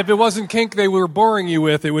 And if it wasn't kink they were boring you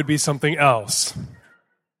with, it would be something else.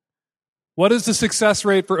 What is the success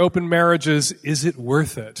rate for open marriages? Is it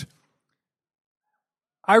worth it?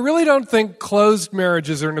 I really don't think closed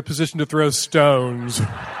marriages are in a position to throw stones.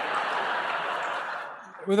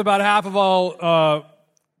 With about half of all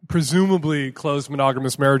presumably closed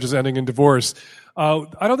monogamous marriages ending in divorce, I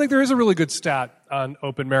don't think there is a really good stat on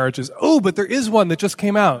open marriages. Oh, but there is one that just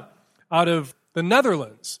came out of the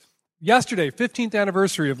Netherlands. Yesterday, 15th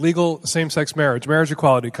anniversary of legal same-sex marriage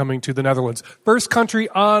equality coming to the Netherlands. First country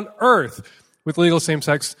on earth with legal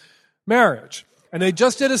same-sex marriage. And they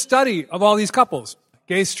just did a study of all these couples,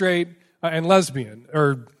 gay, straight, and lesbian,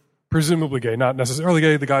 or presumably gay, not necessarily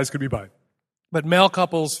gay, the guys could be bi. But male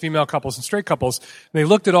couples, female couples, and straight couples. And they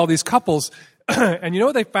looked at all these couples, and you know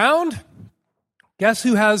what they found? Guess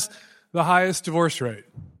who has the highest divorce rate?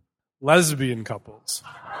 Lesbian couples.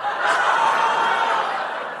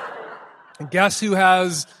 And guess who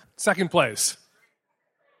has second place?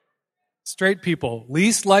 Straight people.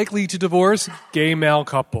 Least likely to divorce, gay male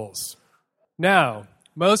couples. Now,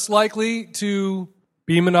 most likely to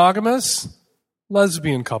be monogamous,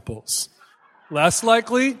 lesbian couples. Less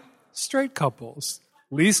likely, straight couples.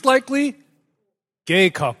 Least likely, gay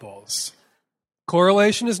couples.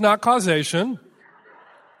 Correlation is not causation.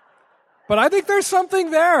 But I think there's something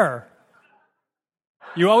there.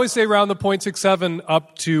 You always say round the 0.67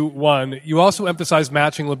 up to 1. You also emphasize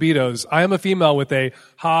matching libidos. I am a female with a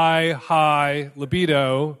high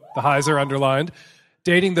libido. The highs are underlined.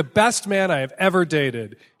 dating the best man I have ever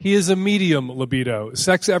dated. He is a medium libido,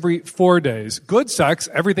 sex every 4 days. Good sex,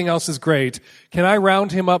 everything else is great. Can I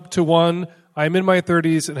round him up to 1? I am in my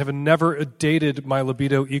 30s and have never dated my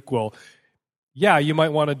libido equal. Yeah, you might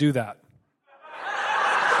want to do that.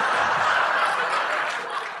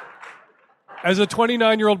 As a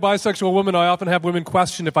 29-year-old bisexual woman, I often have women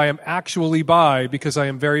question if I am actually bi because I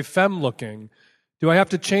am very femme-looking. Do I have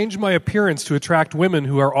to change my appearance to attract women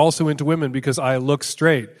who are also into women because I look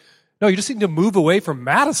straight? No, you just need to move away from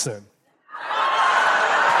Madison.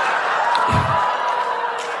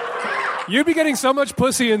 You'd be getting so much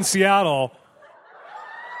pussy in Seattle,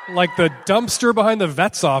 like the dumpster behind the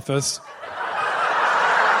vet's office.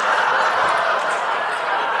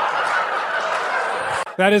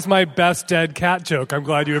 That is my best dead cat joke. I'm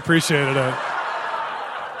glad you appreciated it.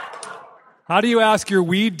 How do you ask your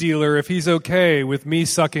weed dealer if he's okay with me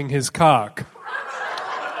sucking his cock?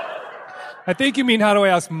 I think you mean, how do I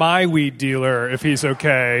ask my weed dealer if he's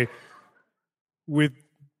okay with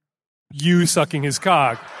you sucking his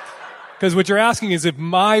cock? Because what you're asking is if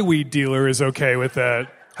my weed dealer is okay with it.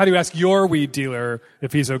 How do you ask your weed dealer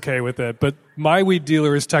if he's okay with it? But my weed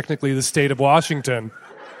dealer is technically the state of Washington.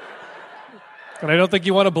 And I don't think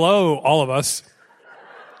you want to blow all of us.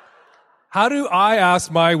 How do I ask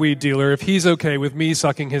my weed dealer if he's okay with me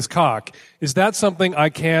sucking his cock? Is that something I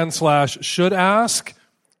can/should ask?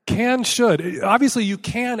 Can, should. Obviously, you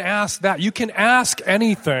can ask that. You can ask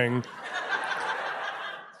anything.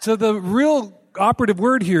 So the real operative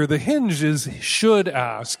word here, the hinge, is should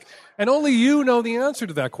ask. And only you know the answer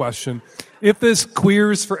to that question. If this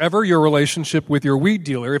queers forever your relationship with your weed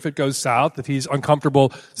dealer, if it goes south, if he's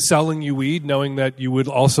uncomfortable selling you weed, knowing that you would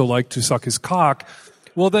also like to suck his cock,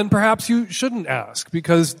 well, then perhaps you shouldn't ask,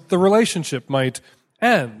 because the relationship might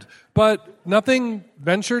end. But nothing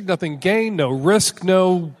ventured, nothing gained, no risk,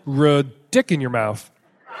 no dick in your mouth.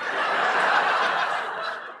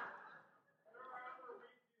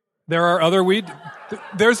 There are other weed...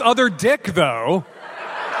 There's other dick, though.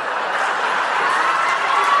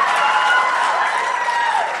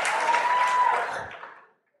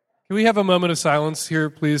 Can we have a moment of silence here,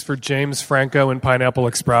 please, for James Franco and Pineapple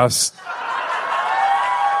Express?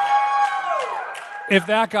 If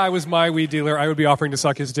that guy was my weed dealer, I would be offering to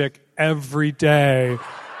suck his dick every day.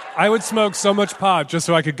 I would smoke so much pot just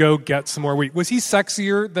so I could go get some more weed. Was he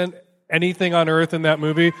sexier than anything on earth in that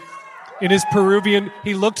movie? In his Peruvian...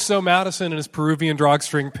 He looked so Madison in his Peruvian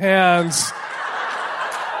drawstring pants.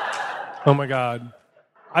 Oh, my God.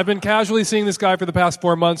 I've been casually seeing this guy for the past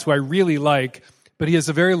 4 months who I really like, but he has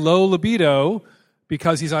a very low libido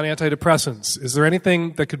because he's on antidepressants. Is there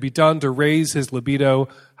anything that could be done to raise his libido?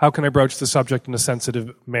 How can I broach the subject in a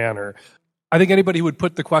sensitive manner? I think anybody who would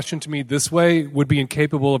put the question to me this way would be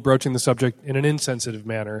incapable of broaching the subject in an insensitive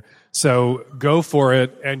manner. So go for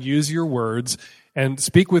it and use your words and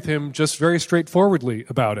speak with him just very straightforwardly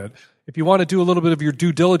about it. If you want to do a little bit of your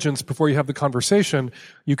due diligence before you have the conversation,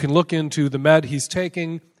 you can look into the med he's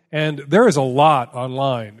taking. And there is a lot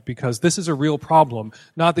online because this is a real problem.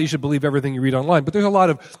 Not that you should believe everything you read online, but there's a lot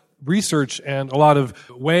of research and a lot of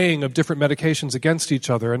weighing of different medications against each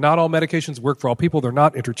other. And not all medications work for all people. They're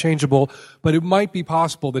not interchangeable. But it might be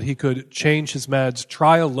possible that he could change his meds,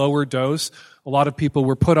 try a lower dose. A lot of people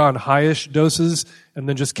were put on high-ish doses and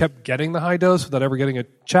then just kept getting the high dose without ever getting a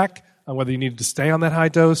check on whether you needed to stay on that high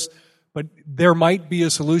dose. But there might be a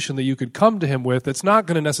solution that you could come to him with that's not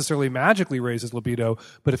going to necessarily magically raise his libido,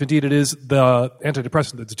 but if indeed it is the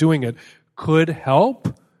antidepressant that's doing it, could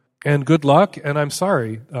help. And good luck, and I'm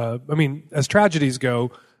sorry. As tragedies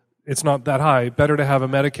go, it's not that high. Better to have a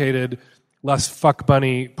medicated, less fuck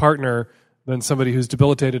bunny partner than somebody who's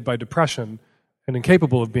debilitated by depression and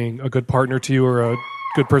incapable of being a good partner to you or a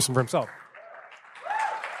good person for himself.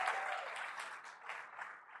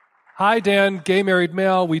 Hi, Dan, gay married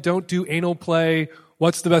male. We don't do anal play.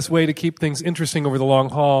 What's the best way to keep things interesting over the long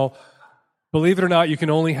haul? Believe it or not, you can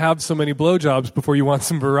only have so many blowjobs before you want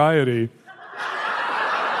some variety.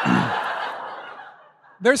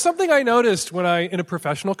 There's something I noticed when I, in a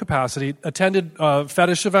professional capacity, attended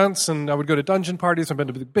fetish events, and I would go to dungeon parties. I've been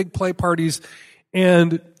to big play parties.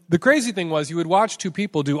 And the crazy thing was you would watch two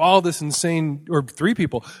people do all this insane, or three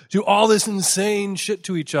people, do all this insane shit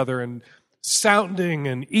to each other, and sounding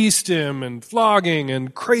and eastim and flogging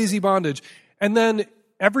and crazy bondage. And then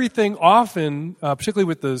everything often, particularly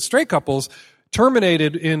with the straight couples,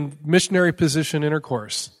 terminated in missionary position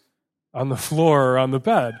intercourse on the floor or on the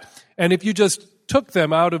bed. And if you just took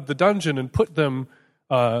them out of the dungeon and put them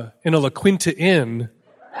in a La Quinta Inn,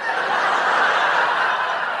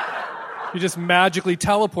 you just magically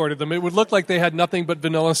teleported them, it would look like they had nothing but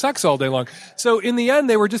vanilla sex all day long. So in the end,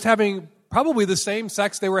 they were just having probably the same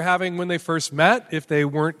sex they were having when they first met, if they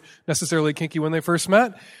weren't necessarily kinky when they first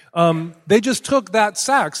met. They just took that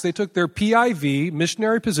sex. They took their PIV,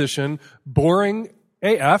 missionary position, boring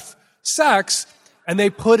AF, sex, and they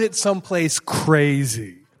put it someplace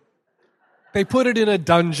crazy. They put it in a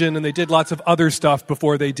dungeon, and they did lots of other stuff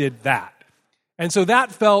before they did that. And so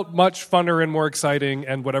that felt much funner and more exciting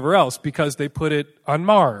and whatever else because they put it on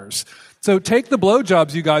Mars. So take the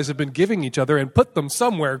blowjobs you guys have been giving each other and put them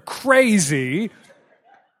somewhere crazy,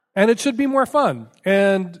 and it should be more fun.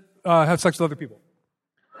 And have sex with other people.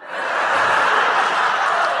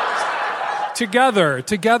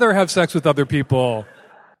 Together have sex with other people.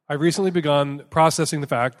 I've recently begun processing the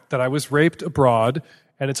fact that I was raped abroad,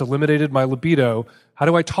 and it's eliminated my libido. How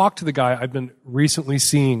do I talk to the guy I've been recently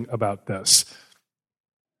seeing about this?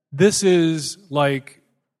 This is like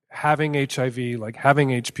having HIV, like having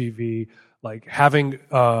HPV, like having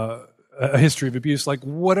a history of abuse, like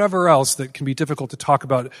whatever else that can be difficult to talk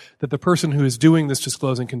about that the person who is doing this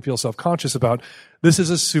disclosing can feel self-conscious about. This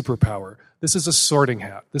is a superpower. This is a sorting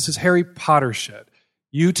hat. This is Harry Potter shit.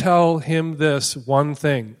 You tell him this one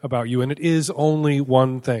thing about you, and it is only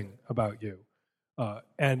one thing about you.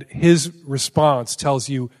 And his response tells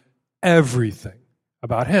you everything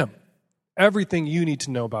about him. Everything you need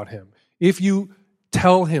to know about him. If you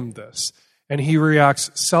tell him this, and he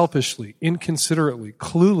reacts selfishly, inconsiderately,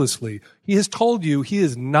 cluelessly, he has told you he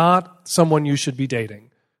is not someone you should be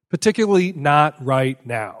dating, particularly not right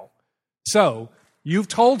now. So, you've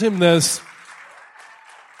told him this,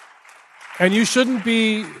 and you shouldn't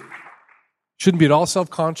be at all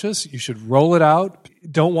self-conscious. You should roll it out.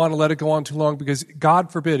 Don't want to let it go on too long because,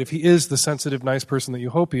 God forbid, if he is the sensitive, nice person that you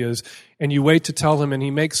hope he is, and you wait to tell him and he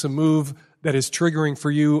makes a move that is triggering for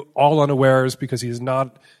you all unawares because he is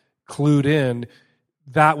not clued in,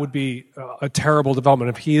 that would be a terrible development.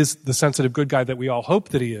 If he is the sensitive good guy that we all hope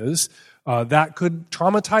that he is, that could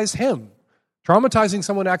traumatize him. Traumatizing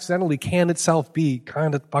someone accidentally can itself be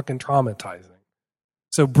kind of fucking traumatizing.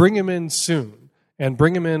 So bring him in soon, and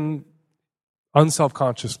bring him in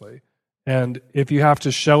unselfconsciously. And if you have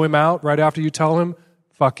to show him out right after you tell him,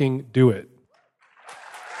 fucking do it.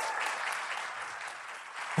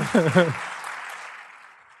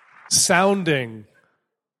 Sounding.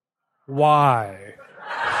 Why?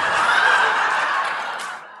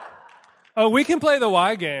 Oh, we can play the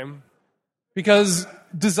why game because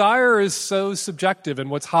desire is so subjective, and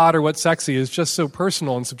what's hot or what's sexy is just so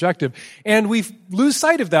personal and subjective. And we lose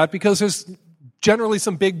sight of that because there's generally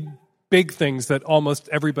some big things that almost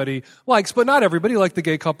everybody likes, but not everybody, like the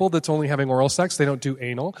gay couple that's only having oral sex. They don't do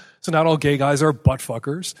anal. So not all gay guys are butt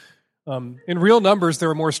fuckers. In real numbers, there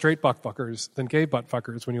are more straight butt fuckers than gay butt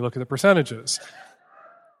fuckers when you look at the percentages.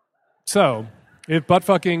 So, if butt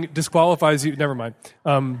fucking disqualifies you, never mind.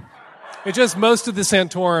 It's just most of the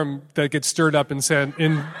Santorum that gets stirred up most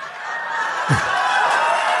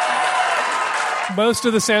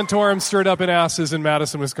of the Santorum stirred up in asses in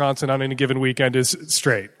Madison, Wisconsin on any given weekend is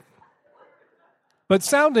straight. But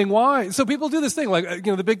sounding, why? So people do this thing, like,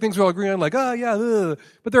 the big things we all agree on, like, oh, yeah, ugh.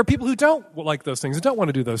 But there are people who don't like those things, who don't want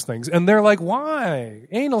to do those things. And they're like, why?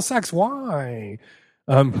 Anal sex, why?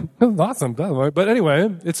 Awesome, but anyway,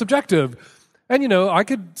 it's subjective. And, I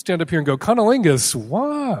could stand up here and go, cunnilingus,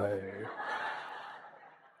 why?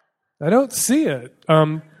 I don't see it.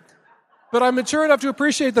 But I'm mature enough to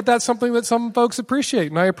appreciate that that's something that some folks appreciate,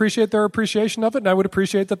 and I appreciate their appreciation of it, and I would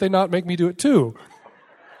appreciate that they not make me do it too.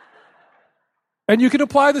 And you can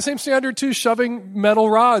apply the same standard to shoving metal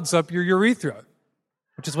rods up your urethra,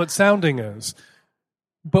 which is what sounding is.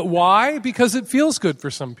 But why? Because it feels good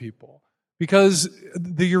for some people. Because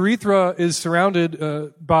the urethra is surrounded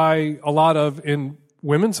by a lot of, in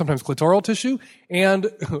women, sometimes clitoral tissue, and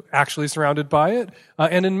actually surrounded by it.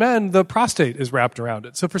 And in men, the prostate is wrapped around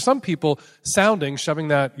it. So for some people, sounding, shoving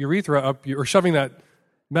that urethra up, or shoving that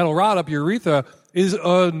metal rod up your urethra is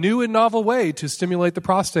a new and novel way to stimulate the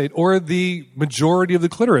prostate or the majority of the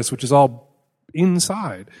clitoris, which is all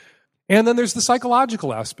inside. And then there's the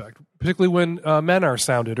psychological aspect, particularly when men are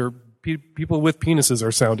sounded or people with penises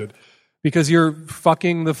are sounded, because you're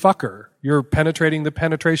fucking the fucker. You're penetrating the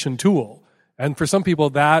penetration tool. And for some people,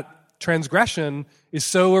 that transgression is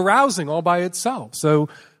so arousing all by itself. So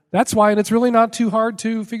that's why, and it's really not too hard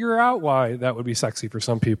to figure out why that would be sexy for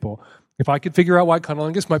some people. If I could figure out why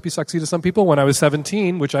cunnilingus might be sexy to some people when I was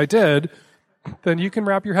 17, which I did, then you can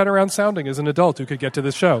wrap your head around sounding as an adult who could get to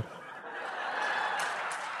this show.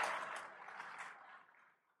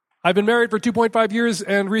 I've been married for 2.5 years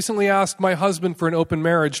and recently asked my husband for an open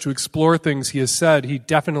marriage to explore things he has said he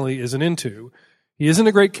definitely isn't into. He isn't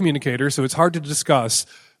a great communicator, so it's hard to discuss,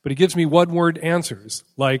 but he gives me one-word answers,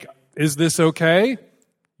 like, is this okay?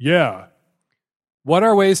 Yeah. What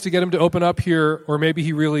are ways to get him to open up here, or maybe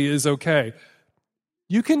he really is okay?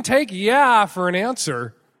 You can take yeah for an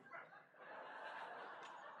answer.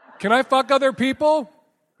 Can I fuck other people?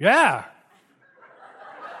 Yeah.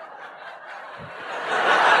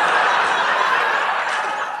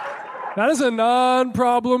 That is a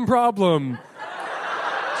non-problem problem.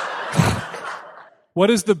 What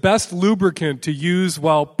is the best lubricant to use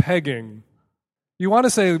while pegging? You want to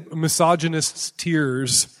say misogynist's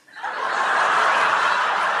tears.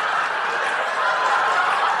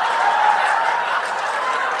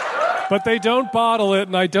 But they don't bottle it,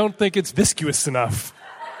 and I don't think it's viscous enough.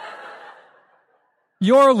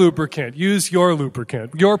 Your lubricant. Use your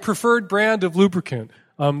lubricant. Your preferred brand of lubricant.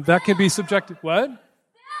 That can be subjective. What?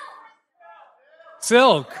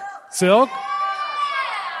 Silk. Silk?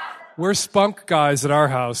 We're spunk guys at our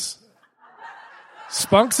house.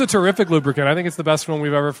 Spunk's a terrific lubricant. I think it's the best one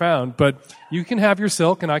we've ever found. But you can have your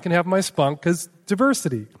silk, and I can have my spunk, because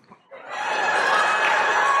diversity.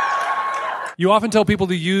 You often tell people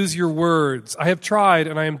to use your words. I have tried,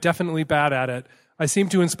 and I am definitely bad at it. I seem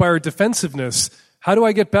to inspire defensiveness. How do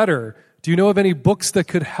I get better? Do you know of any books that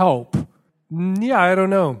could help? Yeah, I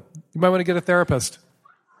don't know. You might want to get a therapist.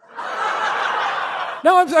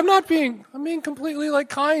 No, I'm being completely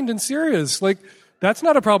kind and serious. That's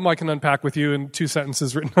not a problem I can unpack with you in 2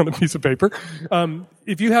 sentences written on a piece of paper.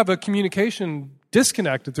 If you have a communication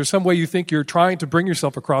disconnect, if there's some way you think you're trying to bring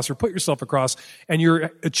yourself across or put yourself across and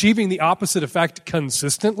you're achieving the opposite effect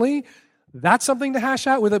consistently, that's something to hash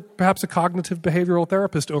out with perhaps a cognitive behavioral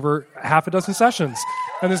therapist over half a dozen sessions.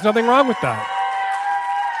 And there's nothing wrong with that.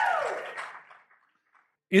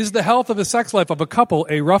 Is the health of the sex life of a couple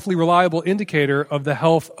a roughly reliable indicator of the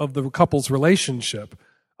health of the couple's relationship?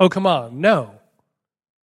 Oh, come on, no.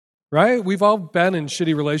 Right? We've all been in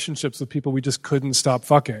shitty relationships with people we just couldn't stop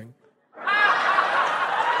fucking.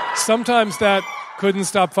 Sometimes that couldn't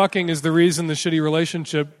stop fucking is the reason the shitty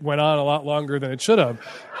relationship went on a lot longer than it should have.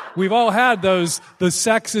 We've all had those, the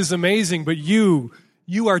sex is amazing, but you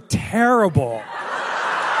are terrible.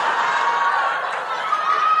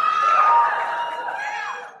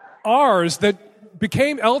 R's that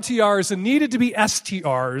became LTRs and needed to be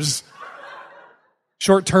STRs,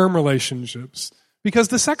 short-term relationships, because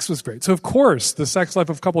the sex was great. So, of course, the sex life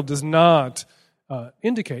of a couple does not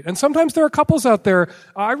indicate. And sometimes there are couples out there,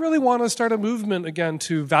 I really want to start a movement again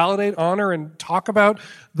to validate, honor, and talk about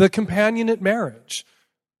the companionate marriage.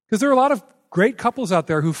 Because there are a lot of great couples out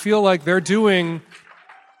there who feel like they're doing,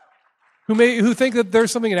 who think that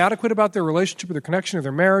there's something inadequate about their relationship or their connection or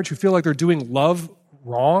their marriage, who feel like they're doing love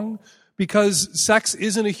wrong because sex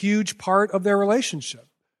isn't a huge part of their relationship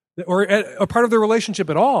or a part of their relationship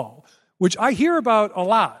at all, which I hear about a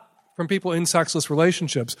lot from people in sexless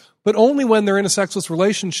relationships, but only when they're in a sexless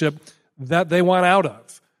relationship that they want out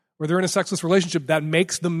of, or they're in a sexless relationship that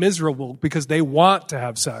makes them miserable because they want to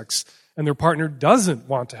have sex and their partner doesn't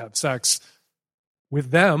want to have sex with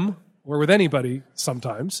them or with anybody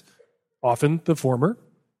sometimes, often the former.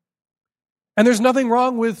 And there's nothing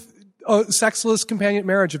wrong with a sexless companion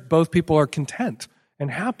marriage if both people are content and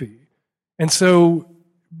happy. And so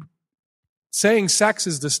saying sex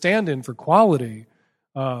is the stand-in for quality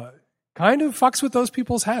kind of fucks with those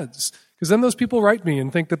people's heads, because then those people write me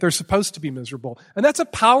and think that they're supposed to be miserable. And that's a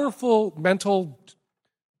powerful mental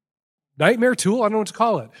nightmare tool. I don't know what to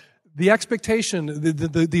call it. The expectation,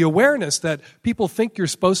 the awareness that people think you're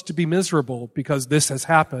supposed to be miserable because this has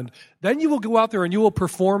happened. Then you will go out there and you will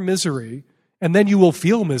perform misery, and then you will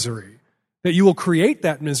feel misery. That you will create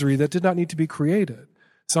that misery that did not need to be created.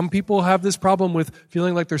 Some people have this problem with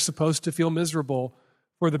feeling like they're supposed to feel miserable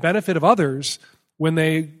for the benefit of others when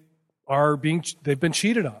they've been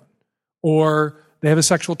cheated on, or they have a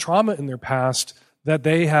sexual trauma in their past that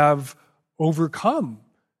they have overcome,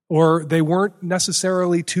 or they weren't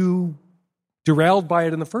necessarily too derailed by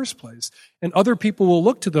it in the first place. And other people will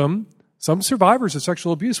look to them, some survivors of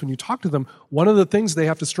sexual abuse, when you talk to them, one of the things they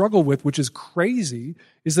have to struggle with, which is crazy,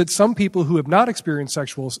 is that some people who have not experienced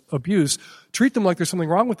sexual abuse treat them like there's something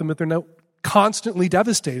wrong with them, that they're not constantly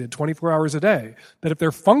devastated 24 hours a day. That if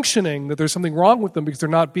they're functioning, that there's something wrong with them because they're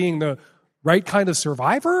not being the right kind of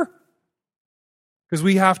survivor. Because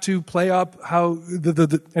we have to play up how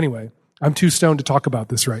anyway, I'm too stoned to talk about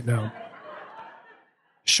this right now.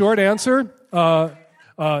 Short answer, no,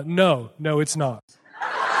 it's not.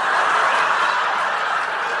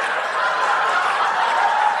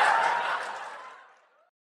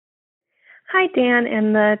 Hi, Dan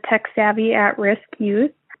and the tech-savvy at-risk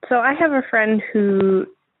youth. So I have a friend who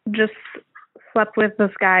just slept with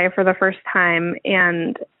this guy for the first time,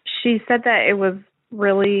 and she said that it was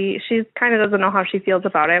really, she kind of doesn't know how she feels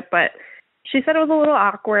about it, but she said it was a little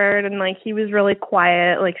awkward and like he was really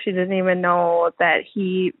quiet. Like she didn't even know that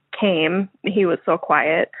he came. He was so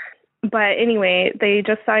quiet. But anyway, they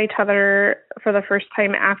just saw each other for the first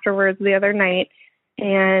time afterwards the other night.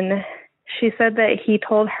 And she said that he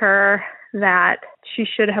told her that she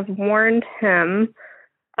should have warned him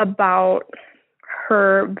about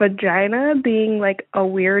her vagina being like a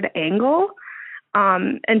weird angle.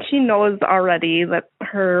 And she knows already that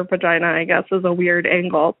her vagina, I guess, is a weird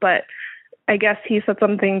angle. But I guess he said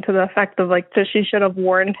something to the effect of like, that she should have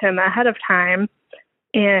warned him ahead of time.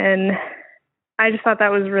 And I just thought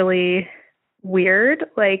that was really weird.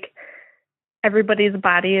 Like, everybody's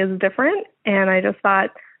body is different. And I just thought,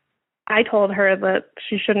 I told her that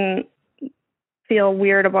she shouldn't feel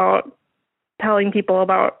weird about telling people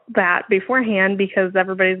about that beforehand because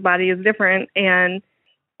everybody's body is different. And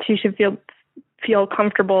she should feel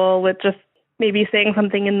comfortable with just maybe saying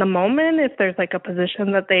something in the moment if there's like a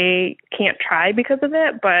position that they can't try because of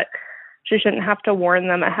it, but she shouldn't have to warn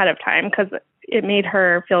them ahead of time because it made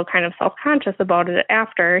her feel kind of self-conscious about it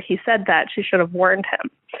after he said that she should have warned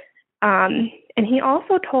him. And he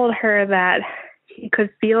also told her that he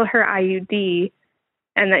could feel her IUD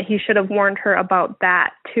and that he should have warned her about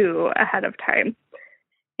that too ahead of time.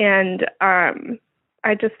 And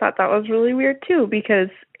I just thought that was really weird too, because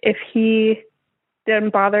if he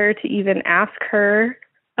didn't bother to even ask her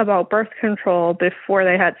about birth control before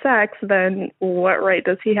they had sex, then what right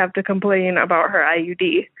does he have to complain about her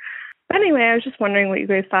IUD? But anyway, I was just wondering what you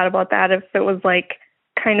guys thought about that, if it was like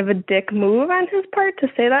kind of a dick move on his part to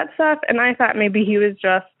say that stuff. And I thought maybe he was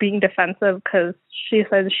just being defensive because she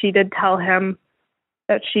said she did tell him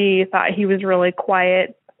that she thought he was really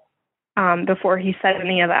quiet before he said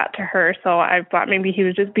any of that to her. So I thought maybe he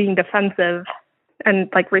was just being defensive and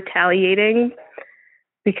like retaliating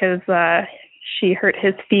because she hurt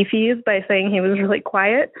his fifis by saying he was really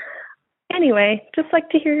quiet. Anyway, just like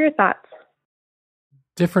to hear your thoughts.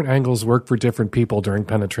 Different angles work for different people during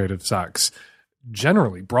penetrative sex.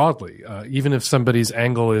 Generally, broadly, even if somebody's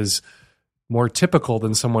angle is more typical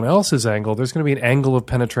than someone else's angle, there's going to be an angle of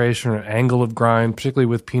penetration or an angle of grind, particularly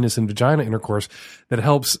with penis and vagina intercourse, that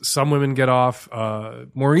helps some women get off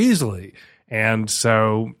more easily. And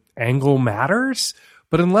so angle matters.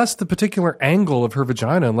 But unless the particular angle of her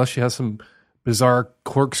vagina, unless she has some bizarre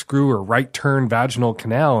corkscrew or right turn vaginal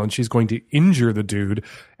canal and she's going to injure the dude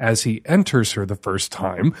as he enters her the first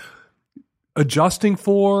time, adjusting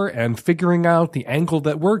for and figuring out the angle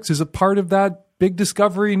that works is a part of that big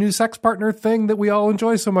discovery, new sex partner thing that we all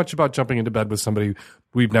enjoy so much about jumping into bed with somebody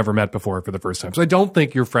we've never met before for the first time. So I don't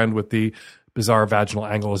think your friend with the bizarre vaginal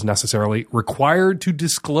angle is necessarily required to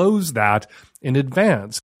disclose that in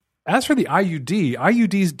advance. As for the IUD,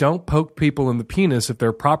 IUDs don't poke people in the penis if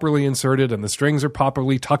they're properly inserted and the strings are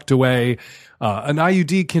properly tucked away. An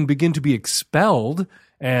IUD can begin to be expelled,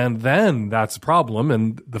 and then that's a problem.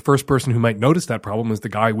 And the first person who might notice that problem is the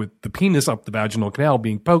guy with the penis up the vaginal canal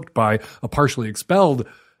being poked by a partially expelled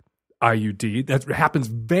IUD. That happens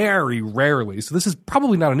very rarely. So this is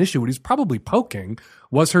probably not an issue. What he's probably poking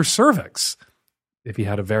was her cervix. If he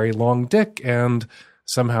had a very long dick and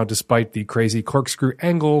somehow, despite the crazy corkscrew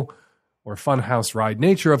angle or funhouse ride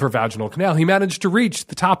nature of her vaginal canal, he managed to reach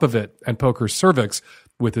the top of it and poke her cervix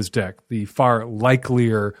with his dick, the far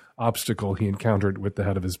likelier obstacle he encountered with the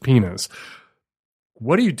head of his penis.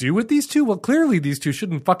 What do you do with these two? Well, clearly these two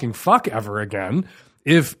shouldn't fucking fuck ever again.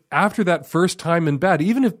 If after that first time in bed,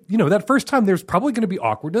 even if, that first time, there's probably going to be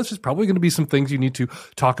awkwardness, there's probably going to be some things you need to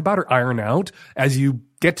talk about or iron out as you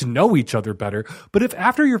get to know each other better. But if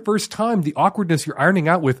after your first time, the awkwardness you're ironing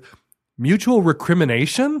out with mutual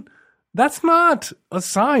recrimination, that's not a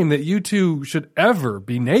sign that you two should ever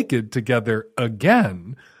be naked together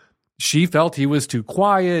again. She felt he was too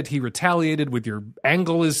quiet. He retaliated with your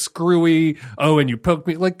angle is screwy. Oh, and you poked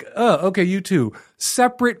me. Like, okay, you two,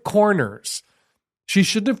 separate corners. She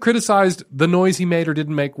shouldn't have criticized the noise he made or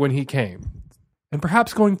didn't make when he came. And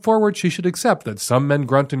perhaps going forward, she should accept that some men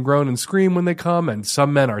grunt and groan and scream when they come, and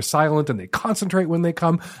some men are silent and they concentrate when they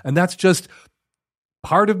come. And that's just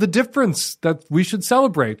part of the difference that we should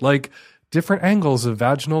celebrate, like different angles of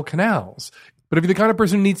vaginal canals. But if you're the kind of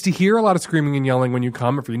person who needs to hear a lot of screaming and yelling when you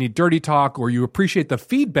come, if you need dirty talk or you appreciate the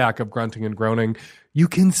feedback of grunting and groaning, you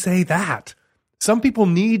can say that. Some people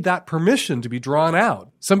need that permission to be drawn out.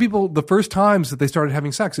 Some people, the first times that they started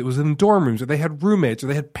having sex, it was in dorm rooms, or they had roommates, or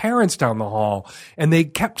they had parents down the hall, and they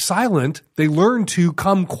kept silent. They learned to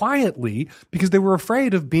come quietly because they were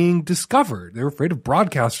afraid of being discovered. They were afraid of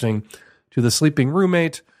broadcasting to the sleeping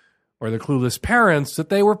roommate or the clueless parents that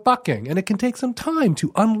they were fucking. And it can take some time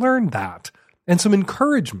to unlearn that and some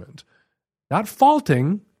encouragement. Not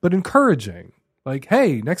faulting, but encouraging. Like,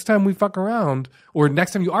 hey, next time we fuck around, or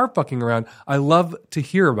next time you are fucking around, I love to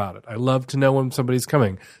hear about it. I love to know when somebody's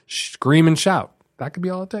coming. Scream and shout. That could be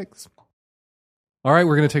all it takes. All right,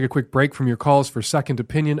 we're going to take a quick break from your calls for Second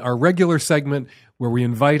Opinion, our regular segment where we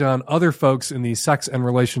invite on other folks in the sex and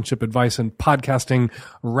relationship advice and podcasting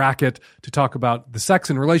racket to talk about the sex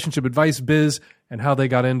and relationship advice biz and how they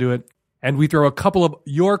got into it. And we throw a couple of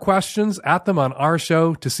your questions at them on our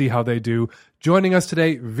show to see how they do. Joining us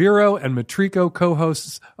today, Vero and Matriko,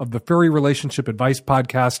 co-hosts of the Furry Relationship Advice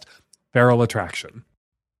podcast, Feral Attraction.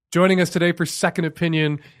 Joining us today for Second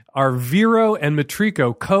Opinion are Vero and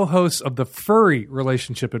Matriko, co-hosts of the Furry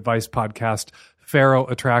Relationship Advice podcast, Feral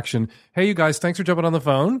Attraction. Hey, you guys, thanks for jumping on the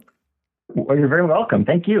phone. Well, you're very welcome.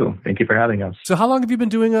 Thank you. Thank you for having us. So how long have you been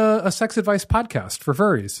doing a sex advice podcast for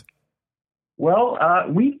furries? Well,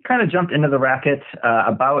 we kind of jumped into the racket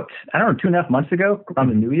about, 2.5 months ago, around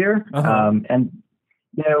the new year. Uh-huh. And,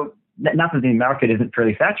 not that the market isn't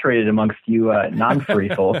fairly saturated amongst you non-furry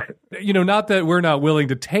folk. Not that we're not willing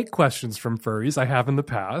to take questions from furries. I have in the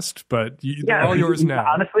past, but they're all yours now.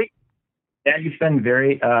 Honestly, yeah, you've been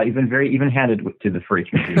very even-handed to the furry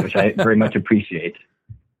community, which I very much appreciate.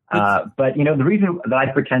 But, the reason that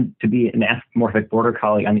I pretend to be an anthropomorphic border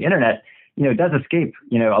collie on the internet, it does escape,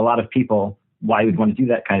 a lot of people why you'd want to do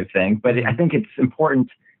that kind of thing. But I think it's important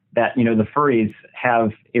that, the furries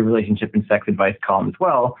have a relationship and sex advice column as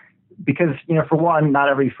well. Because, for one, not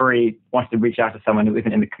every furry wants to reach out to someone who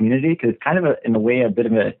isn't in the community, because it's kind of, in a way, a bit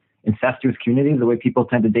of an incestuous community. The way people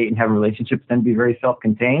tend to date and have relationships tend to be very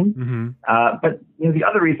self-contained. Mm-hmm. But, the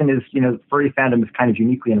other reason is, furry fandom is kind of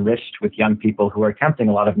uniquely enriched with young people who are attempting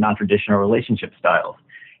a lot of non-traditional relationship styles.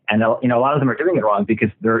 And, a lot of them are doing it wrong because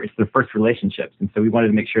it's their first relationships. And so we wanted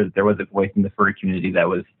to make sure that there was a voice in the furry community that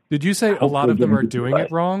was... Did you say a lot of them are doing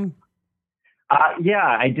it wrong? Yeah,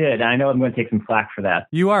 I did. And I know I'm going to take some flack for that.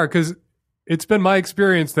 You are, because it's been my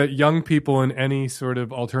experience that young people in any sort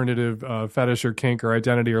of alternative fetish or kink or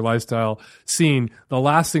identity or lifestyle scene, the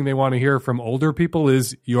last thing they want to hear from older people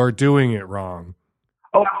is, you're doing it wrong.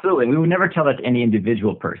 Oh, absolutely. We would never tell that to any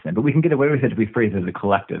individual person, but we can get away with it if we phrase it as a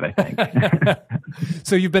collective, I think.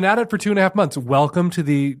 So you've been at it for 2.5 months. Welcome to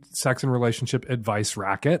the Sex and Relationship Advice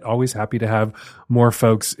Racket. Always happy to have more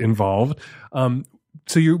folks involved.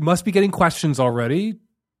 So you must be getting questions already.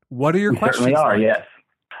 What are your questions? Certainly are, yes.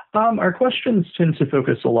 Our questions tend to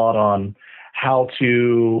focus a lot on how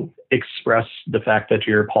to express the fact that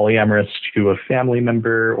you're polyamorous to a family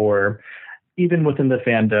member, or even within the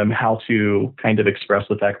fandom, how to kind of express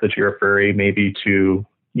the fact that you're a furry, maybe to,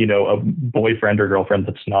 a boyfriend or girlfriend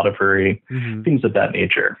that's not a furry, things of that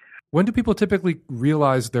nature. When do people typically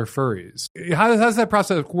realize they're furries? How does that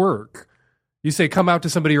process work? You say come out to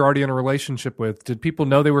somebody you're already in a relationship with. Did people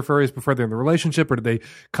know they were furries before they're in the relationship, or did they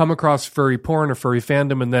come across furry porn or furry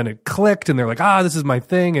fandom and then it clicked and they're like, this is my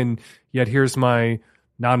thing, and yet here's my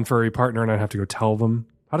non-furry partner and I have to go tell them?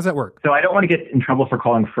 How does that work? So I don't want to get in trouble for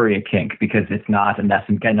calling furry a kink, because it's not, and that's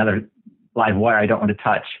another live wire I don't want to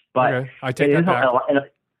touch. But okay, I take that back.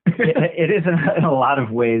 It is in a lot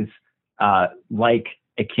of ways like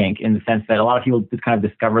a kink, in the sense that a lot of people just kind of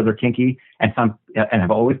discover they're kinky and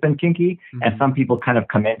have always been kinky. Mm-hmm. And some people kind of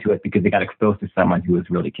come into it because they got exposed to someone who was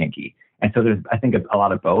really kinky. And so there's, I think, a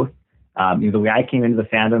lot of both. The way I came into the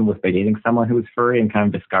fandom was by dating someone who was furry and kind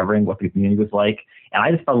of discovering what the community was like. And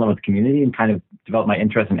I just fell in love with the community and kind of developed my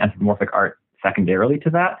interest in anthropomorphic art secondarily to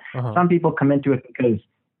that. Uh-huh. Some people come into it because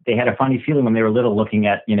they had a funny feeling when they were little, looking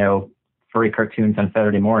at, furry cartoons on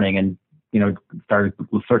Saturday morning, and started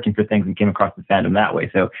searching for things and came across the fandom that way.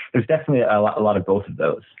 So there's definitely a lot of both of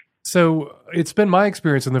those. So it's been my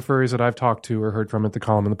experience in the furries that I've talked to or heard from at the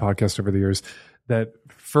column and the podcast over the years that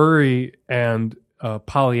furry and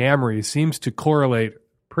polyamory seems to correlate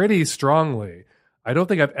pretty strongly. I don't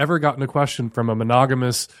think I've ever gotten a question from a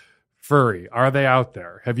monogamous furry. Are they out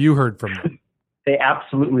there? Have you heard from them? They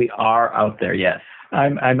absolutely are out there, yes.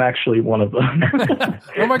 I'm actually one of them.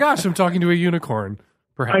 Oh my gosh, I'm talking to a unicorn.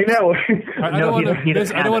 Perhaps. I know. I don't want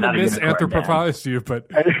to misanthropomorphize you, but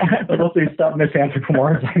I'll also stop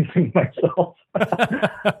misanthropomorphizing myself.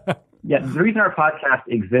 Yeah, the reason our podcast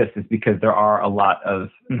exists is because there are a lot of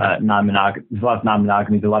non-monogamy. There's a lot of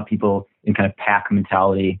non-monogamy. There's a lot of people in kind of pack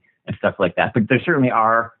mentality and stuff like that. But there certainly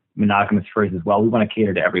are monogamous furries as well. We want to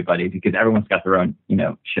cater to everybody because everyone's got their own,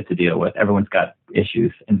 shit to deal with. Everyone's got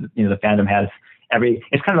issues, and the fandom has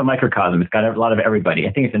it's kind of a microcosm. It's got a lot of everybody.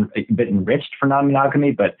 I think it's a bit enriched for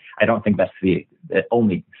non-monogamy, but I don't think that's the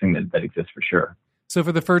only thing that exists for sure. So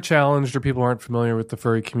for the fur challenged, or people who aren't familiar with the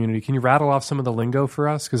furry community, can you rattle off some of the lingo for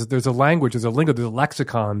us? Because there's a language, there's a lingo, there's a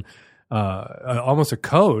lexicon almost a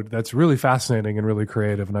code that's really fascinating and really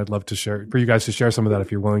creative. And I'd love to share for you guys to share some of that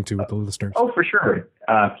if you're willing to with the listeners. Oh, for sure.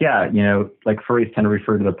 Yeah, like furries tend to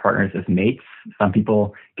refer to their partners as mates. Some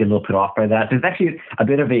people get a little put off by that. There's actually a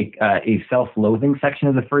bit of a self-loathing section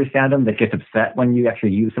of the furry fandom that gets upset when you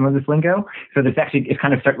actually use some of this lingo. So there's actually, it's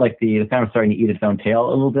kind of the fandom starting to eat its own tail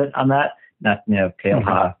a little bit on that. Not, tail,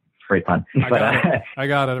 furry pun. I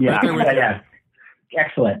got it. Yeah, yeah.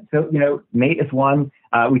 Excellent. So, mate is one.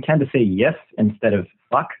 We tend to say yes instead of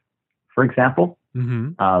fuck, for example.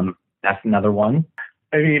 Mm-hmm. That's another one.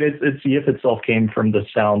 I mean, it's yiff itself came from the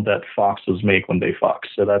sound that foxes make when they fuck.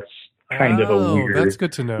 So that's kind of a weird. That's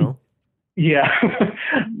good to know. Yeah.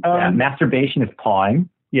 Masturbation is pawing.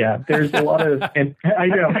 Yeah, there's a lot of, and I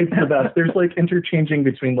know it's the best. There's like interchanging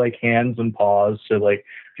between like hands and paws. So like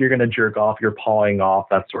if you're gonna jerk off, you're pawing off,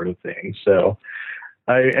 that sort of thing. So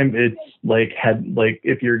it's like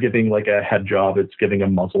if you're giving like a head job, it's giving a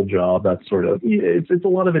muzzle job. That sort of, it's a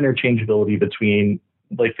lot of interchangeability between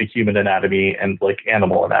like the human anatomy and like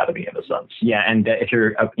animal anatomy in a sense. Yeah, and if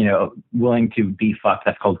you're willing to be fucked,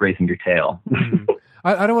 that's called raising your tail. Mm-hmm.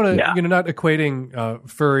 I don't want to, not equating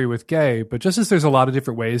furry with gay, but just as there's a lot of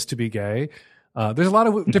different ways to be gay, there's a lot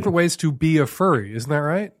of different ways to be a furry. Isn't that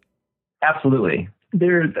right? Absolutely.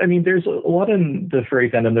 There's a lot in the furry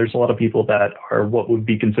fandom. There's a lot of people that are what would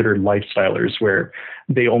be considered lifestylers, where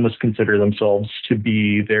they almost consider themselves to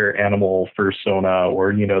be their animal persona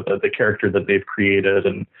or, the character that they've created.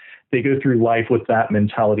 And they go through life with that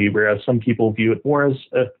mentality, whereas some people view it more as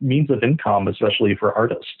a means of income, especially for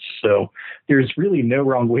artists. So there's really no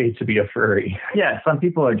wrong way to be a furry. Yeah, some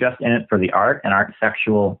people are just in it for the art and aren't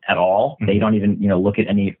sexual at all. Mm-hmm. They don't even, look at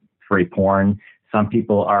any furry porn. Some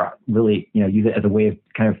people are really, use it as a way of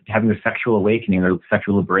kind of having their sexual awakening, their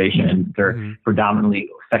sexual liberation, and they're predominantly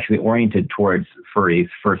sexually oriented towards furries,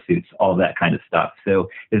 fursuits, all of that kind of stuff. So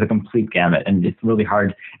there's a complete gamut, and it's really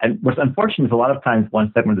hard. And what's unfortunate is a lot of times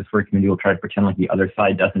one segment of the furry community will try to pretend like the other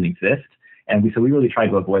side doesn't exist. And so we really try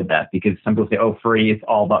to avoid that, because some people say, oh, furry is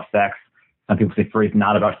all about sex. Some people say furry is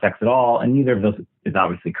not about sex at all, and neither of those is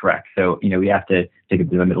obviously correct. So, we have to take a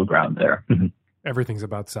bit of a middle ground there. Everything's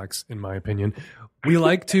about sex, in my opinion. We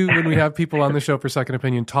like to, when we have people on the show for Second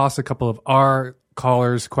Opinion, toss a couple of our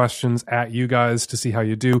callers' questions at you guys to see how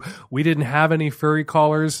you do. We didn't have any furry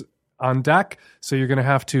callers on deck, so you're going to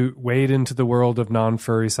have to wade into the world of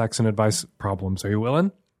non-furry sex and advice problems. Are you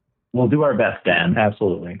willing? We'll do our best, Dan.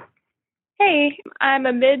 Absolutely. Hey, I'm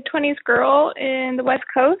a mid-20s girl in the West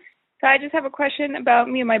Coast. So I just have a question about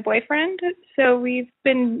me and my boyfriend. So we've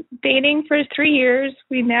been dating for 3 years.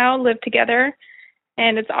 We now live together,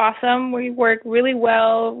 and it's awesome. We work really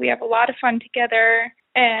well. We have a lot of fun together,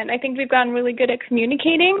 and I think we've gotten really good at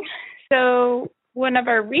communicating. So one of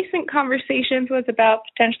our recent conversations was about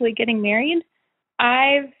potentially getting married.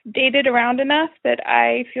 I've dated around enough that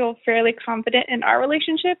I feel fairly confident in our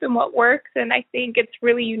relationship and what works, and I think it's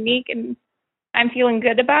really unique, and I'm feeling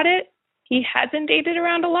good about it. He hasn't dated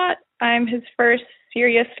around a lot. I'm his first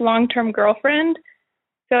serious long-term girlfriend.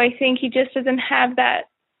 So I think he just doesn't have that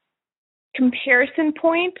comparison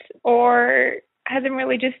point, or hasn't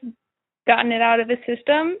really just gotten it out of his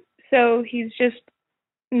system. So he's just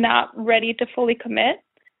not ready to fully commit.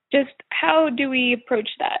 Just how do we approach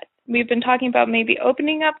that? We've been talking about maybe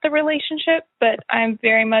opening up the relationship, but I'm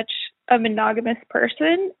very much a monogamous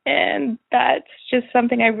person, and that's just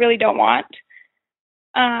something I really don't want.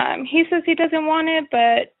 He says he doesn't want it,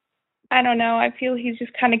 but I don't know. I feel he's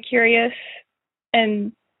just kind of curious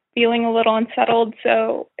and feeling a little unsettled.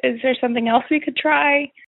 So is there something else we could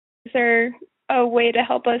try? Is there a way to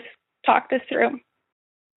help us talk this through?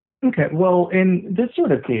 Okay, well, in this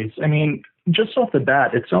sort of case, just off the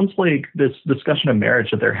bat, it sounds like this discussion of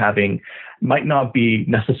marriage that they're having might not be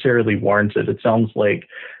necessarily warranted. It sounds like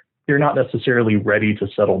they're not necessarily ready to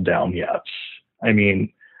settle down yet.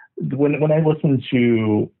 When I listen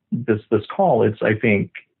to this call, I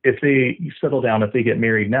think if they settle down, if they get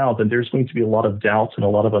married now, then there's going to be a lot of doubt and a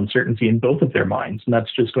lot of uncertainty in both of their minds, and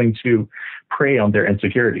that's just going to prey on their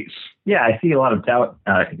insecurities. Yeah, I see a lot of doubt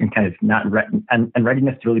and kind of not and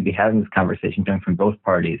readiness to really be having this conversation coming from both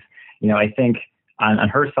parties. I think on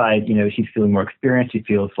her side, she's feeling more experienced. She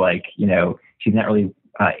feels like, she's not really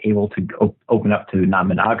able to open up to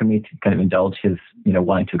non-monogamy, to kind of indulge his,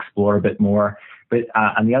 wanting to explore a bit more. But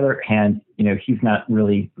on the other hand, he's not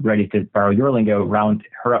really ready to borrow your lingo, round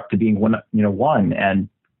her up to being one and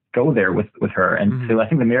go there with her. And so I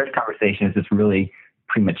think the marriage conversation is just really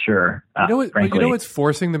premature. What's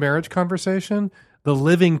forcing the marriage conversation? The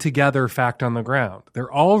living together fact on the ground.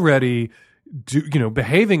 They're already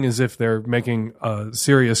behaving as if they're making a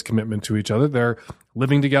serious commitment to each other. They're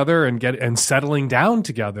living together and settling down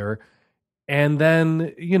together. And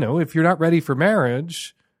then, if you're not ready for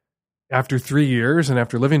marriage after 3 years and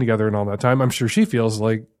after living together and all that time, I'm sure she feels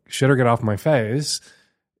like, shit or get off my face.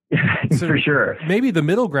 So for sure. Maybe the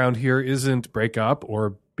middle ground here isn't break up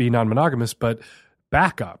or be non-monogamous, but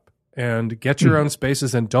back up and get your own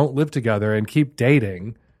spaces and don't live together and keep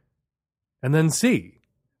dating and then see.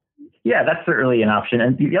 Yeah, that's certainly an option.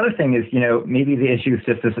 And the other thing is, maybe the issue is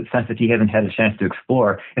just this sense that he hasn't had a chance to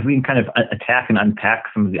explore. If we can kind of attack and unpack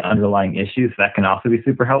some of the underlying issues, that can also be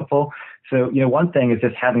super helpful. So, one thing is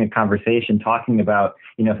just having a conversation, talking about,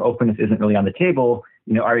 if openness isn't really on the table,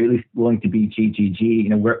 are you at least willing to be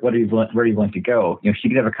GGG? Where are you willing to go? She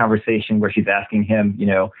could have a conversation where she's asking him,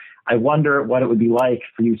 I wonder what it would be like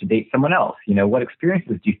for you to date someone else. What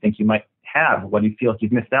experiences do you think you might have? What do you feel like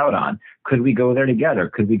you've missed out on? Could we go there together?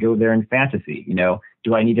 Could we go there in fantasy?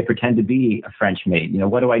 Do I need to pretend to be a French maid?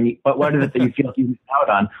 What do I need? What is it that you feel like you missed out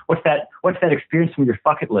on? What's that experience from your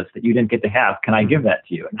bucket list that you didn't get to have? Can I give that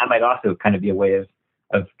to you? And that might also kind of be a way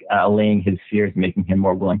of allaying his fears, making him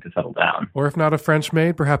more willing to settle down. Or if not a French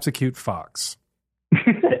maid, perhaps a cute fox.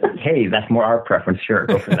 Hey, that's more our preference. Sure,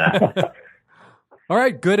 go for that. All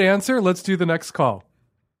right, good answer. Let's do the next call.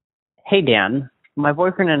 Hey, Dan. My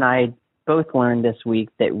boyfriend and I both learned this week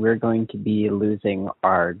that we're going to be losing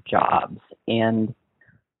our jobs. And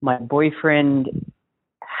my boyfriend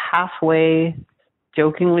halfway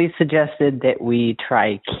jokingly suggested that we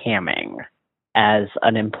try camming as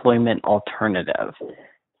an employment alternative.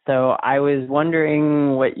 So I was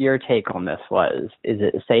wondering what your take on this was. Is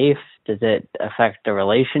it safe? Does it affect the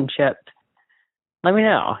relationship? Let me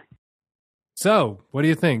know. So, what do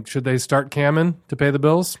you think? Should they start camming to pay the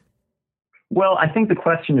bills? Well, I think the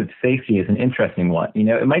question of safety is an interesting one.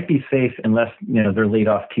 It might be safe unless, they're laid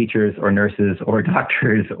off teachers or nurses or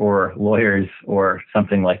doctors or lawyers or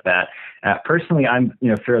something like that. Personally, I'm,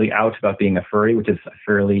 fairly out about being a furry, which is a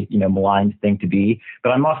fairly, maligned thing to be. But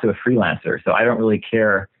I'm also a freelancer, so I don't really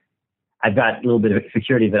care. I've got a little bit of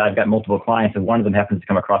security that I've got multiple clients. If one of them happens to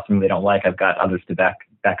come across something they don't like, I've got others to back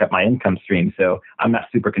up my income stream. So I'm not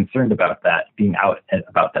super concerned about that, being out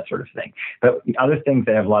about that sort of thing. But the other things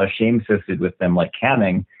that have a lot of shame associated with them, like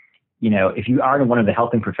camming, if you are in one of the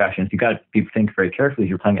helping professions, you've got to think very carefully if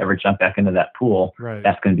you're planning to ever jump back into that pool. Right.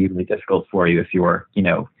 That's going to be really difficult for you if you're,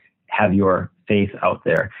 have your face out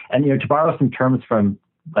there. And, to borrow some terms from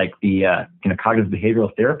like the cognitive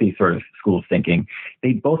behavioral therapy sort of school of thinking,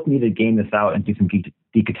 they both need to game this out and do some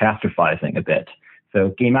decatastrophizing a bit.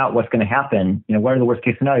 So game out what's going to happen. What are the worst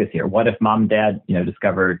case scenarios here? What if mom and dad,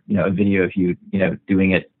 discovered, a video of you,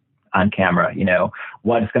 doing it on camera?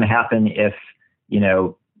 What is going to happen if,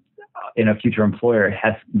 a future employer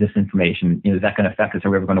has this information? Is that going to affect us? Are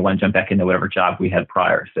we ever going to want to jump back into whatever job we had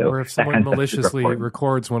prior? So, or if someone maliciously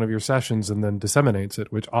records one of your sessions and then disseminates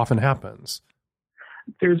it, which often happens.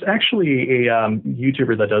 There's actually a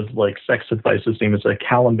YouTuber that does like sex advice. His name is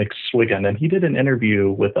Callum McSwiggan, and he did an interview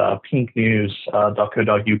with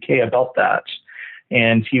pinknews.co.uk about that.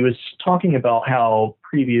 And he was talking about how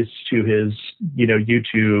previous to his,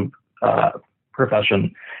 YouTube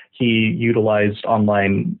profession, he utilized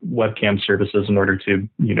online webcam services in order to,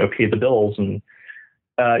 pay the bills. And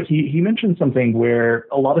he mentioned something where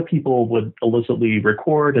a lot of people would illicitly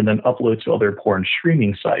record and then upload to other porn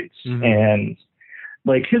streaming sites. Mm-hmm. And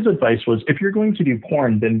like his advice was, if you're going to do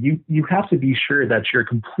porn, then you have to be sure that you're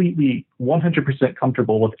completely 100%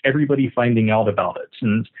 comfortable with everybody finding out about it.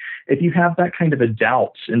 And if you have that kind of a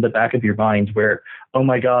doubt in the back of your mind where, oh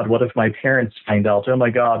my God, what if my parents find out? Oh my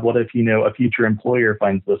God, what if, a future employer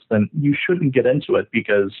finds this? Then you shouldn't get into it,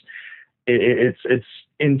 because it's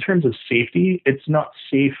in terms of safety, it's not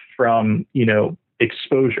safe from,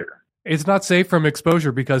 exposure. It's not safe from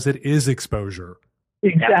exposure because it is exposure.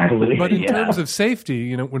 Exactly. But in terms of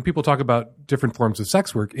safety, when people talk about different forms of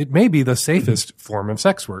sex work, it may be the safest form of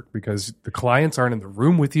sex work because the clients aren't in the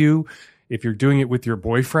room with you. If you're doing it with your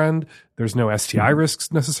boyfriend, there's no STI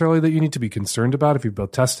risks necessarily that you need to be concerned about if you've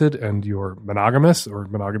both tested and you're monogamous or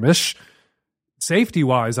monogamish.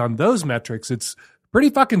 Safety-wise, on those metrics, it's pretty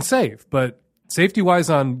fucking safe. But safety-wise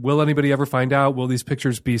on will anybody ever find out, will these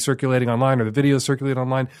pictures be circulating online or the videos circulate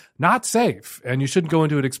online, not safe. And you shouldn't go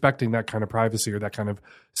into it expecting that kind of privacy or that kind of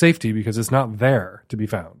safety because it's not there to be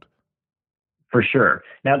found. For sure.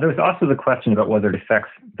 Now, there's also the question about whether it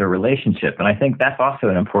affects the relationship. And I think that's also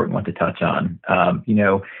an important one to touch on.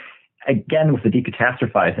 Again, with the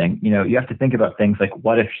decatastrophizing, you have to think about things like,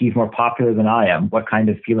 what if he's more popular than I am? What kind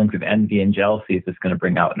of feelings of envy and jealousy is this going to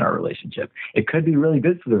bring out in our relationship? It could be really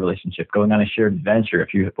good for the relationship, going on a shared adventure.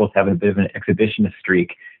 If you're both having a bit of an exhibitionist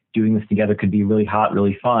streak, doing this together could be really hot,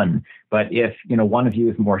 really fun. But if, one of you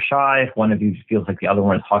is more shy, if one of you feels like the other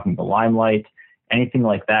one is hogging the limelight, anything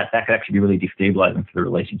like that, that could actually be really destabilizing for the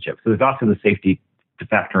relationship. So there's also the safety to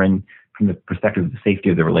factor in from the perspective of the safety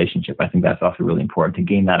of the relationship. I think that's also really important to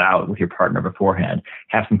game that out with your partner beforehand.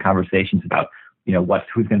 Have some conversations about,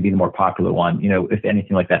 who's going to be the more popular one. If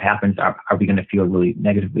anything like that happens, are we going to feel really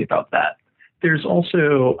negatively about that? There's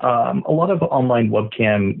also a lot of online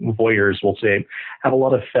webcam voyeurs will say have a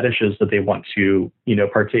lot of fetishes that they want to,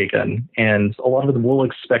 partake in. And a lot of them will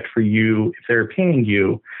expect for you, if they're paying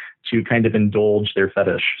you, to kind of indulge their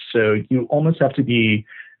fetish. So you almost have to be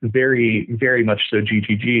very, very much so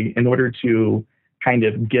GGG in order to kind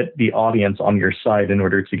of get the audience on your side in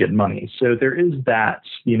order to get money. So there is that,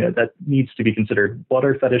 that needs to be considered. What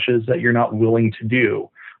are fetishes that you're not willing to do?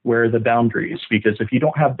 Where are the boundaries? Because if you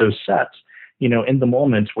don't have those sets, in the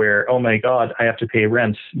moment where, oh my God, I have to pay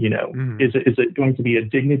rent, is it going to be a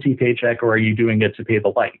dignity paycheck, or are you doing it to pay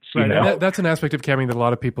the lights? Right. That's an aspect of camming that a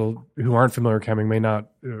lot of people who aren't familiar with camming may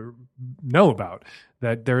not know about,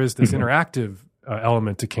 that there is this interactive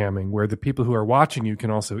element to camming where the people who are watching you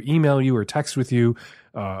can also email you or text with you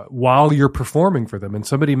while you're performing for them. And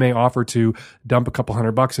somebody may offer to dump a couple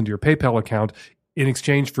 $100 into your PayPal account in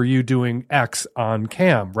exchange for you doing X on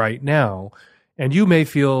cam right now. And you may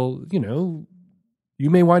feel, you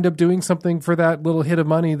may wind up doing something for that little hit of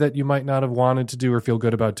money that you might not have wanted to do or feel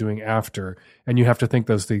good about doing after. And you have to think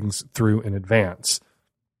those things through in advance.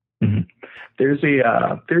 Mm-hmm. There's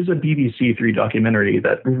a BBC Three documentary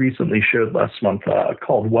that recently showed last month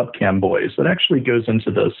called Webcam Boys that actually goes into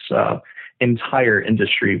this entire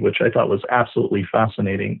industry, which I thought was absolutely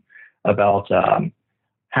fascinating about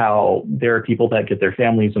how there are people that get their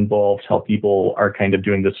families involved, how people are kind of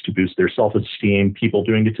doing this to boost their self-esteem, people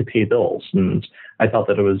doing it to pay bills. And I thought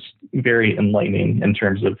that it was very enlightening in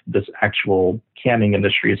terms of this actual camming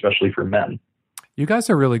industry, especially for men. You guys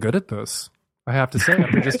are really good at this. I have to say,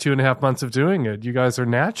 after just 2.5 months of doing it, you guys are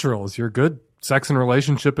naturals. You're good sex and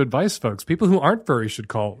relationship advice folks. People who aren't furry should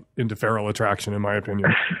call into feral attraction, in my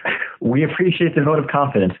opinion. We appreciate the vote of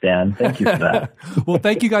confidence, Dan. Thank you for that. Well,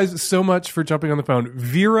 thank you guys so much for jumping on the phone.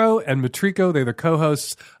 Vero and Matriko, they're the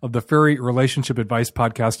co-hosts of the Furry Relationship Advice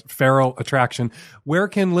Podcast, Feral Attraction. Where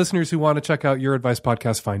can listeners who want to check out your advice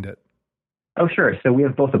podcast find it? Oh, sure. So we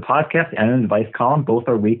have both a podcast and an advice column. Both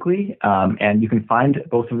are weekly. And you can find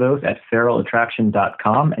both of those at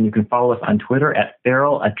feralattraction.com. And you can follow us on Twitter at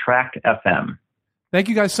feralattractfm. Thank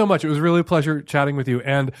you guys so much. It was really a pleasure chatting with you.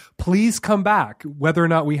 And please come back, whether or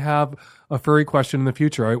not we have a furry question in the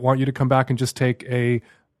future. I want you to come back and just take a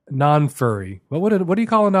non-furry. What do you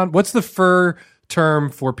call a non? What's the fur term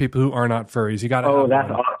for people who are not furries? You got to. Oh,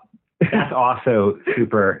 that's also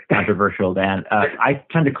super controversial, Dan. I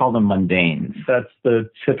tend to call them mundanes. That's the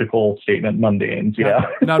typical statement, mundanes. Yeah,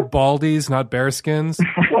 not baldies, not bearskins.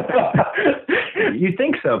 You'd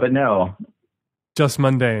think so, but no. Just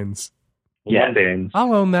mundanes. Yeah. Mundanes.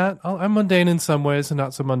 I'll own that. I'm mundane in some ways and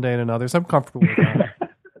not so mundane in others. I'm comfortable with that.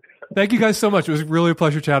 Thank you guys so much. It was really a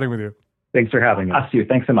pleasure chatting with you. Thanks for having us. Us too.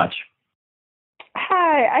 Thanks so much.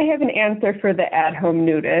 Hi, I have an answer for the at-home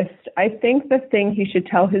nudist. I think the thing he should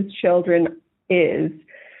tell his children is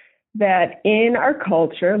that in our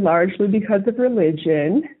culture, largely because of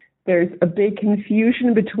religion, there's a big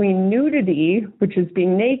confusion between nudity, which is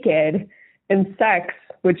being naked, and sex,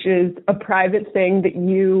 which is a private thing that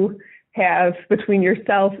you have between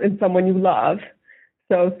yourself and someone you love.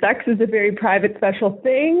 So sex is a very private, special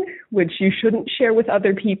thing, which you shouldn't share with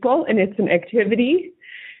other people, and it's an activity,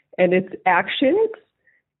 and it's actions,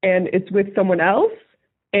 and it's with someone else.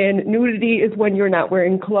 And nudity is when you're not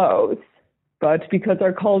wearing clothes. But because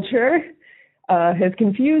our culture has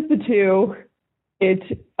confused the two,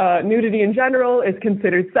 nudity in general is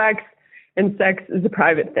considered sex, and sex is a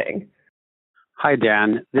private thing. Hi,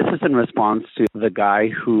 Dan. This is in response to the guy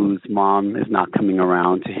whose mom is not coming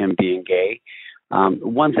around to him being gay.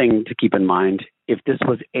 One thing to keep in mind, if this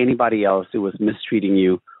was anybody else who was mistreating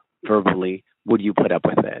you verbally, would you put up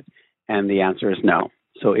with it? And the answer is no.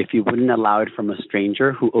 So if you wouldn't allow it from a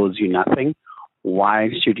stranger who owes you nothing, why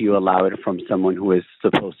should you allow it from someone who is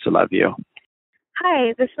supposed to love you?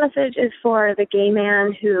 Hi, this message is for the gay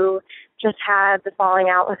man who just had the falling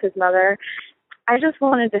out with his mother. I just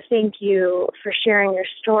wanted to thank you for sharing your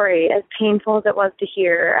story, as painful as it was to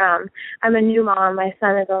hear. I'm a new mom. My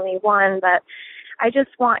son is only 1, but I just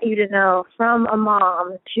want you to know from a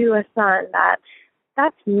mom to a son that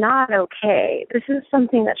that's not okay. This is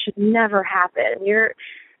something that should never happen.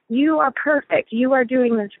 You are perfect. You are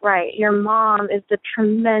doing this right. Your mom is the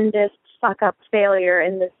tremendous fuck-up failure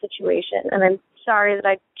in this situation, and I'm sorry that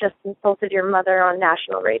I just insulted your mother on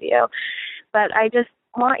national radio. But I just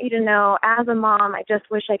want you to know, as a mom, I just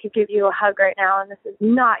wish I could give you a hug right now, and this is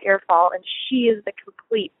not your fault, and she is the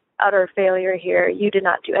complete utter failure here. You did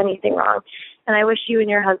not do anything wrong. And I wish you and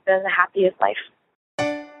your husband the happiest life.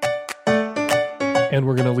 And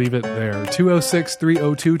we're going to leave it there.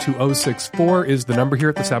 206-302-2064 is the number here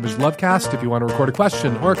at the Savage Lovecast. If you want to record a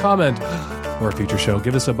question or a comment or a future show,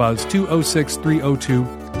 give us a buzz.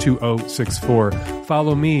 206-302-2064.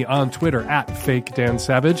 Follow me on Twitter at Fake Dan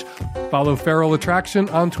Savage. Follow Feral Attraction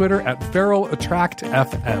on Twitter at Feral Attract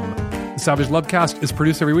FM. The Savage Lovecast is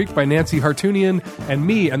produced every week by Nancy Hartunian and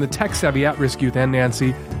me and the tech-savvy at-risk youth and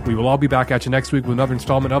Nancy. We will all be back at you next week with another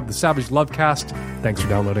installment of the Savage Lovecast. Thanks for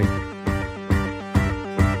downloading.